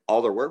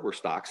 all there were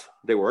stocks.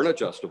 They weren't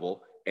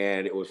adjustable.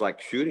 And it was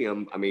like shooting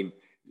them. I mean,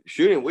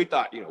 we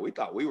thought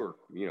we were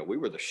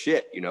the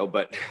shit,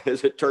 but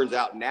as it turns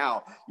out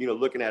now,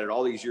 looking at it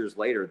all these years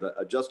later, the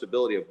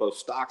adjustability of both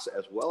stocks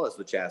as well as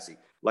the chassis,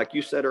 like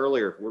you said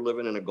earlier, we're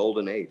living in a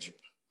golden age.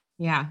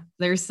 Yeah.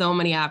 There's so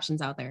many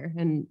options out there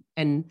and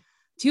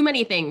too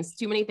many things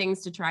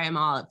to try them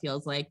all. It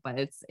feels like, but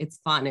it's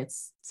fun.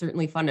 It's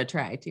certainly fun to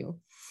try too.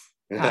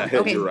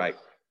 Okay. You're right.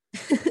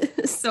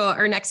 So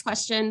our next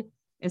question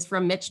is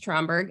from Mitch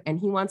Tromberg, and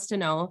he wants to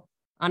know,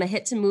 on a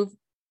hit to move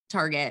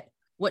target,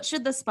 what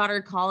should the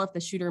spotter call if the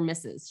shooter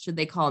misses? Should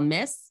they call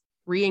miss,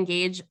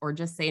 re-engage, or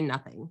just say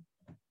nothing?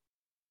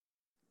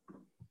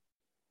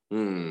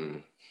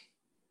 I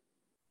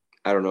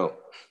don't know.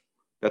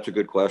 That's a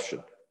good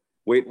question.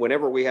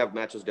 Whenever we have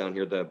matches down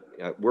here,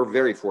 we're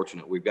very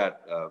fortunate. We've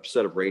got a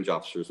set of range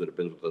officers that have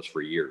been with us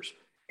for years.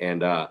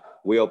 And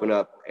we open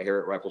up here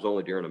at Rifles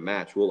Only during a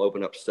match. We'll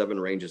open up 7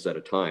 ranges at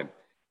a time.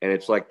 and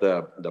it's like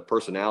the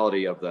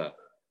personality of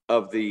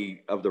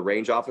the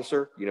range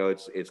officer. You know,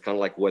 it's kind of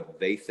like what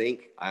they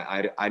think.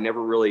 I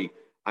never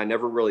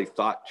really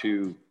thought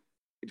to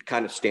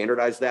kind of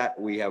standardize that.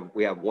 We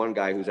have one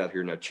guy who's out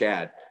here now,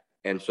 Chad,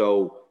 and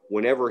so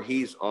whenever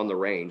he's on the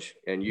range,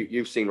 and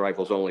you've seen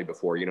rifles only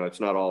before, you know, it's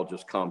not all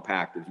just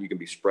compact. You can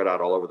be spread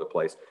out all over the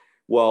place.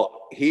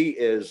 Well,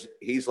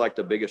 he's like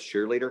the biggest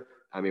cheerleader.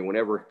 I mean,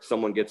 whenever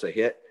someone gets a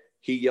hit,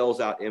 he yells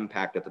out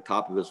impact at the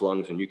top of his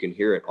lungs, and you can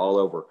hear it all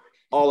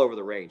over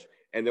the range.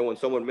 And then when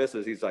someone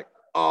misses, he's like,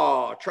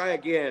 "Oh, try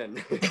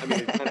again." I mean,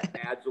 it kind of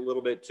adds a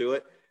little bit to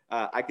it.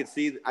 I could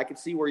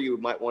see where you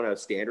might want to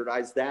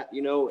standardize that,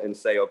 you know, and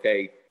say,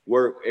 okay,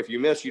 if you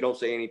miss, you don't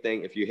say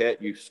anything. If you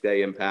hit, you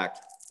say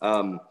impact.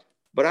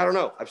 But I don't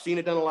know. I've seen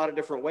it done a lot of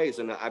different ways.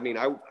 And I mean,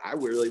 I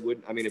really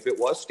wouldn't. I mean, if it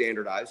was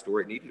standardized or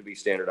it needed to be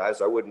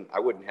standardized, I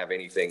wouldn't have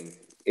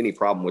any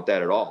problem with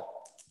that at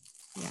all.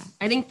 Yeah.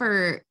 I think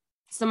for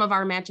some of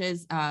our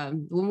matches,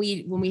 when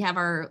we have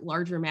our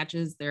larger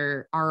matches,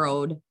 they're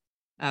RO'd.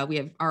 We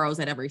have ROs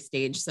at every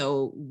stage.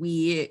 So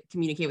we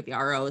communicate with the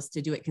ROs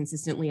to do it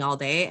consistently all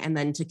day and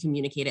then to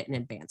communicate it in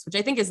advance, which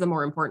I think is the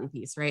more important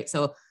piece, right?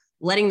 So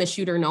letting the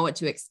shooter know what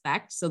to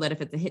expect so that if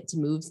it's a hit to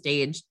move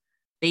stage,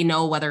 they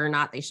know whether or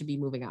not they should be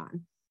moving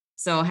on.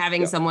 So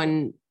having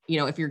someone, you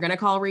know, if you're going to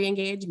call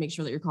re-engage, make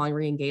sure that you're calling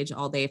re-engage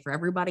all day for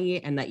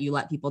everybody and that you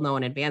let people know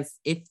in advance.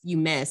 If you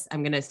miss,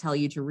 I'm going to tell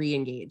you to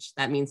re-engage.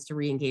 That means to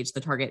re-engage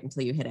the target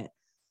until you hit it.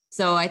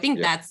 So I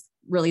think that's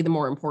really the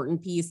more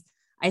important piece.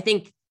 I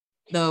think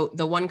the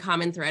one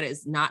common thread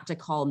is not to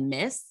call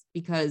miss,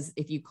 because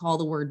if you call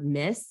the word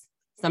miss,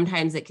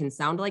 sometimes it can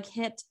sound like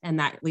hit and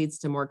that leads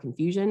to more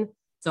confusion.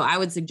 So I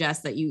would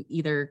suggest that you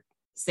either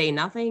say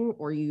nothing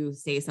or you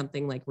say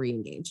something like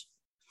re-engage.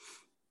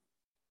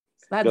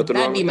 So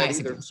that'd be my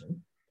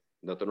suggestion.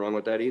 Nothing wrong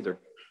with that either.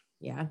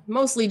 Yeah,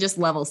 mostly just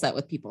level set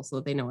with people so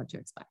that they know what to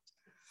expect.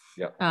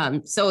 Yeah.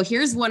 So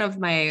here's one of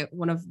my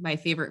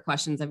favorite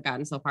questions I've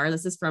gotten so far.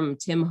 This is from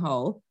Tim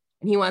Ho,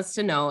 and he wants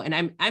to know, and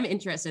I'm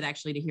interested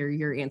actually to hear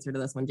your answer to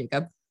this one,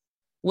 Jacob.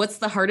 What's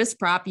the hardest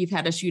prop you've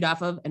had to shoot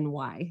off of and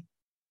why?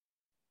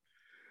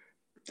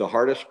 The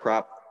hardest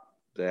prop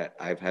that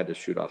I've had to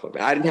shoot off of.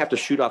 I didn't have to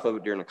shoot off of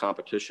it during a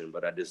competition,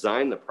 but I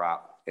designed the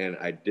prop and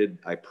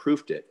I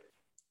proofed it.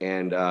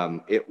 And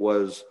it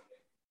was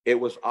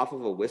off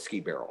of a whiskey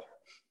barrel,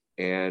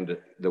 and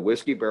the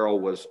whiskey barrel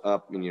was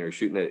up, and, you know,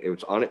 shooting it, it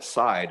was on its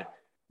side,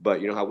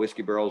 but you know how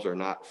whiskey barrels are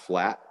not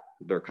flat.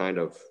 They're kind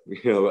of, you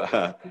know,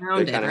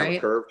 rounded, they kind of have a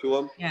curve to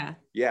them. Yeah.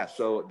 Yeah.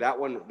 So that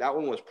one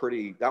was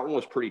pretty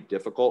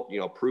difficult. You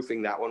know,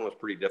 proofing that one was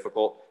pretty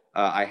difficult.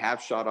 I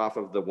have shot off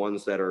of the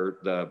ones that are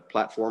the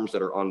platforms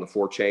that are on the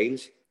 4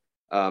 chains.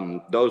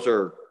 Those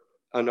are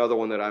another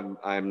one that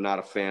I'm not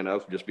a fan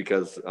of, just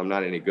because I'm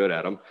not any good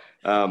at them.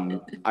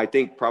 I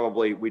think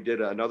probably we did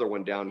another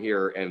one down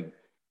here, and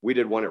we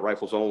did one at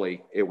Rifles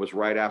Only. It was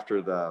right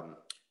after that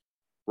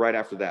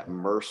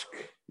Maersk,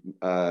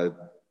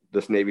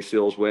 this Navy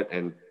SEALs went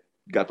and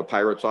got the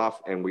pirates off,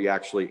 and we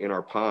actually, in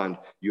our pond,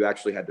 you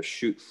actually had to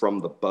shoot from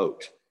the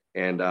boat.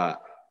 And I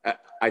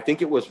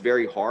think it was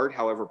very hard.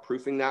 However,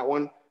 proofing that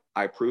one,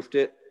 I proofed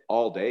it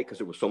all day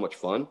because it was so much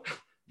fun.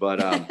 But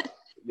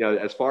you know,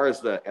 as far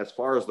as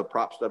the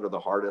props that are the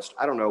hardest,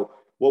 I don't know.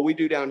 What we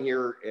do down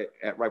here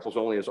at Rifles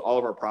Only is all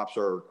of our props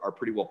are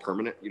pretty well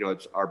permanent. You know,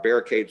 our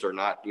barricades are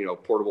not, you know,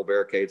 portable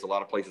barricades. A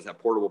lot of places have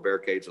portable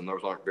barricades, and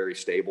those aren't very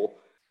stable.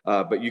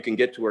 But you can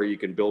get to where you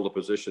can build a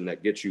position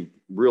that gets you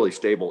really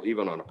stable,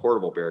 even on a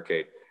portable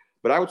barricade.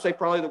 But I would say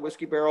probably the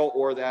whiskey barrel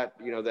or that,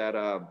 you know,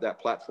 that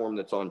platform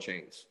that's on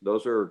chains.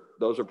 Those are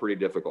pretty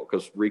difficult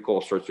because recoil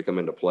starts to come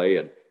into play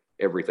and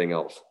everything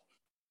else.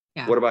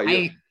 Yeah. What about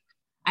you?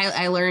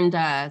 I learned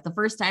the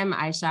first time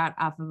I shot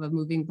off of a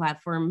moving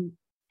platform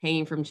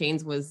hanging from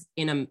chains was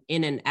in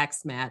an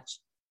X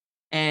match.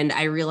 And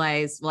I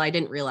realized, well, I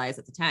didn't realize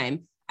at the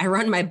time, I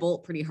run my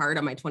bolt pretty hard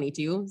on my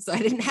 22. So I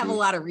didn't have a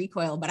lot of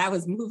recoil, but I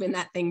was moving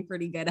that thing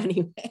pretty good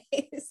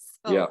anyway.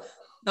 So yeah,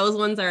 those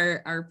ones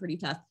are pretty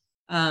tough.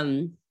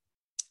 The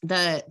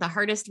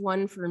hardest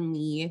one for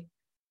me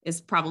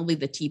is probably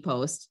the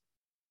T-post.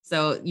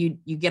 So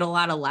you get a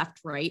lot of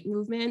left-right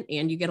movement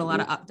and you get a lot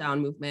of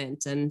up-down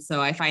movement. And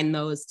so I find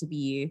those to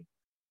be,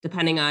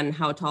 depending on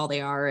how tall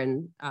they are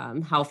and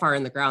how far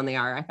in the ground they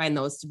are, I find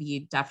those to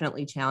be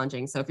definitely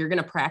challenging. So if you're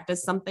going to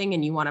practice something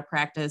and you want to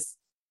practice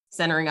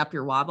centering up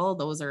your wobble,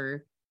 those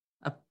are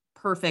a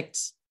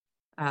perfect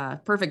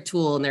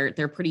tool, and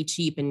they're pretty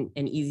cheap and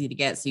easy to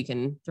get. So you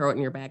can throw it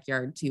in your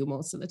backyard too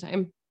most of the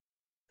time.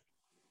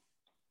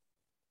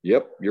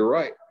 Yep, you're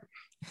right.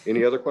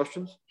 Any other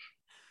questions?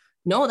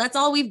 No, that's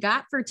all we've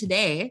got for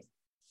today.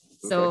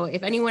 So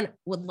if anyone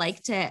would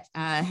like to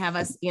have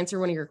us answer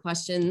one of your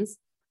questions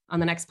on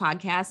the next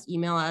podcast,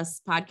 email us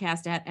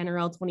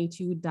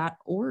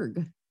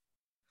podcast@nrl22.org.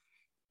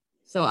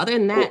 So other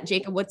than that,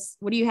 Jacob, what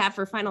do you have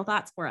for final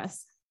thoughts for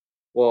us?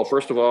 Well,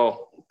 first of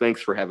all,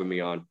 thanks for having me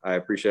on. I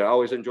appreciate it. I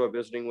always enjoy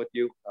visiting with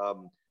you.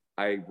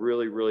 I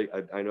really,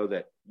 I know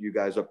that you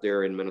guys up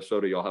there in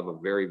Minnesota, y'all have a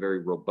very, very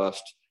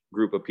robust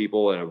group of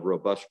people and a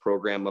robust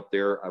program up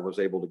there. I was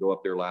able to go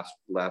up there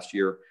last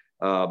year.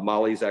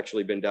 Molly's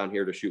actually been down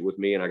here to shoot with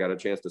me, and I got a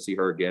chance to see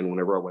her again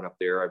whenever I went up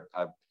there.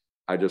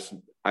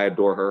 I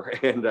adore her,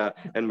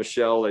 and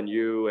Michelle and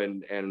you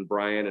and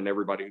Brian and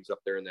everybody who's up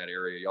there in that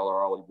area. Y'all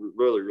are all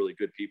really, really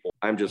good people.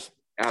 I'm just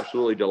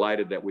absolutely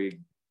delighted that we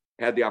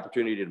had the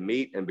opportunity to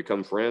meet and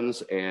become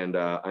friends. And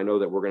I know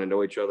that we're going to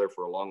know each other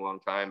for a long, long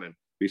time and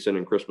be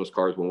sending Christmas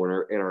cards when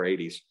we're in our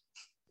 80s.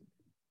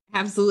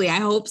 Absolutely. I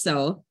hope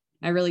so.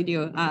 I really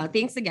do.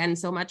 Thanks again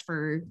so much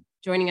for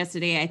joining us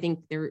today. I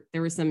think there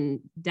were some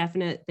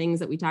definite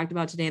things that we talked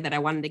about today that I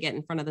wanted to get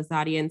in front of this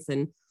audience,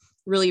 and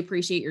really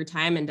appreciate your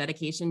time and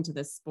dedication to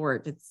this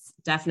sport. It's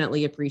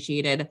definitely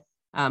appreciated.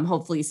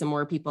 Hopefully some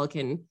more people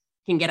can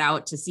get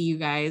out to see you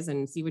guys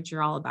and see what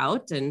you're all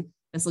about. And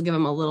this will give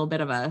them a little bit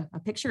of a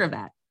picture of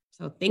that.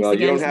 So thanks again.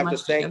 You don't have to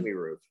thank me,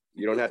 Ruth.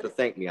 You don't have to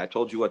thank me. I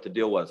told you what the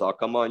deal was. I'll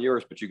come on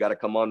yours, but you got to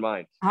come on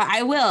mine.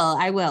 I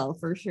will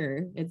for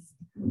sure.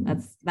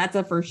 That's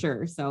a for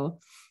sure. So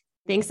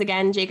thanks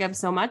again, Jacob,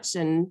 so much.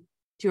 And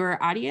to our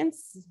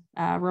audience,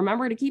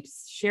 remember to keep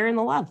sharing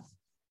the love.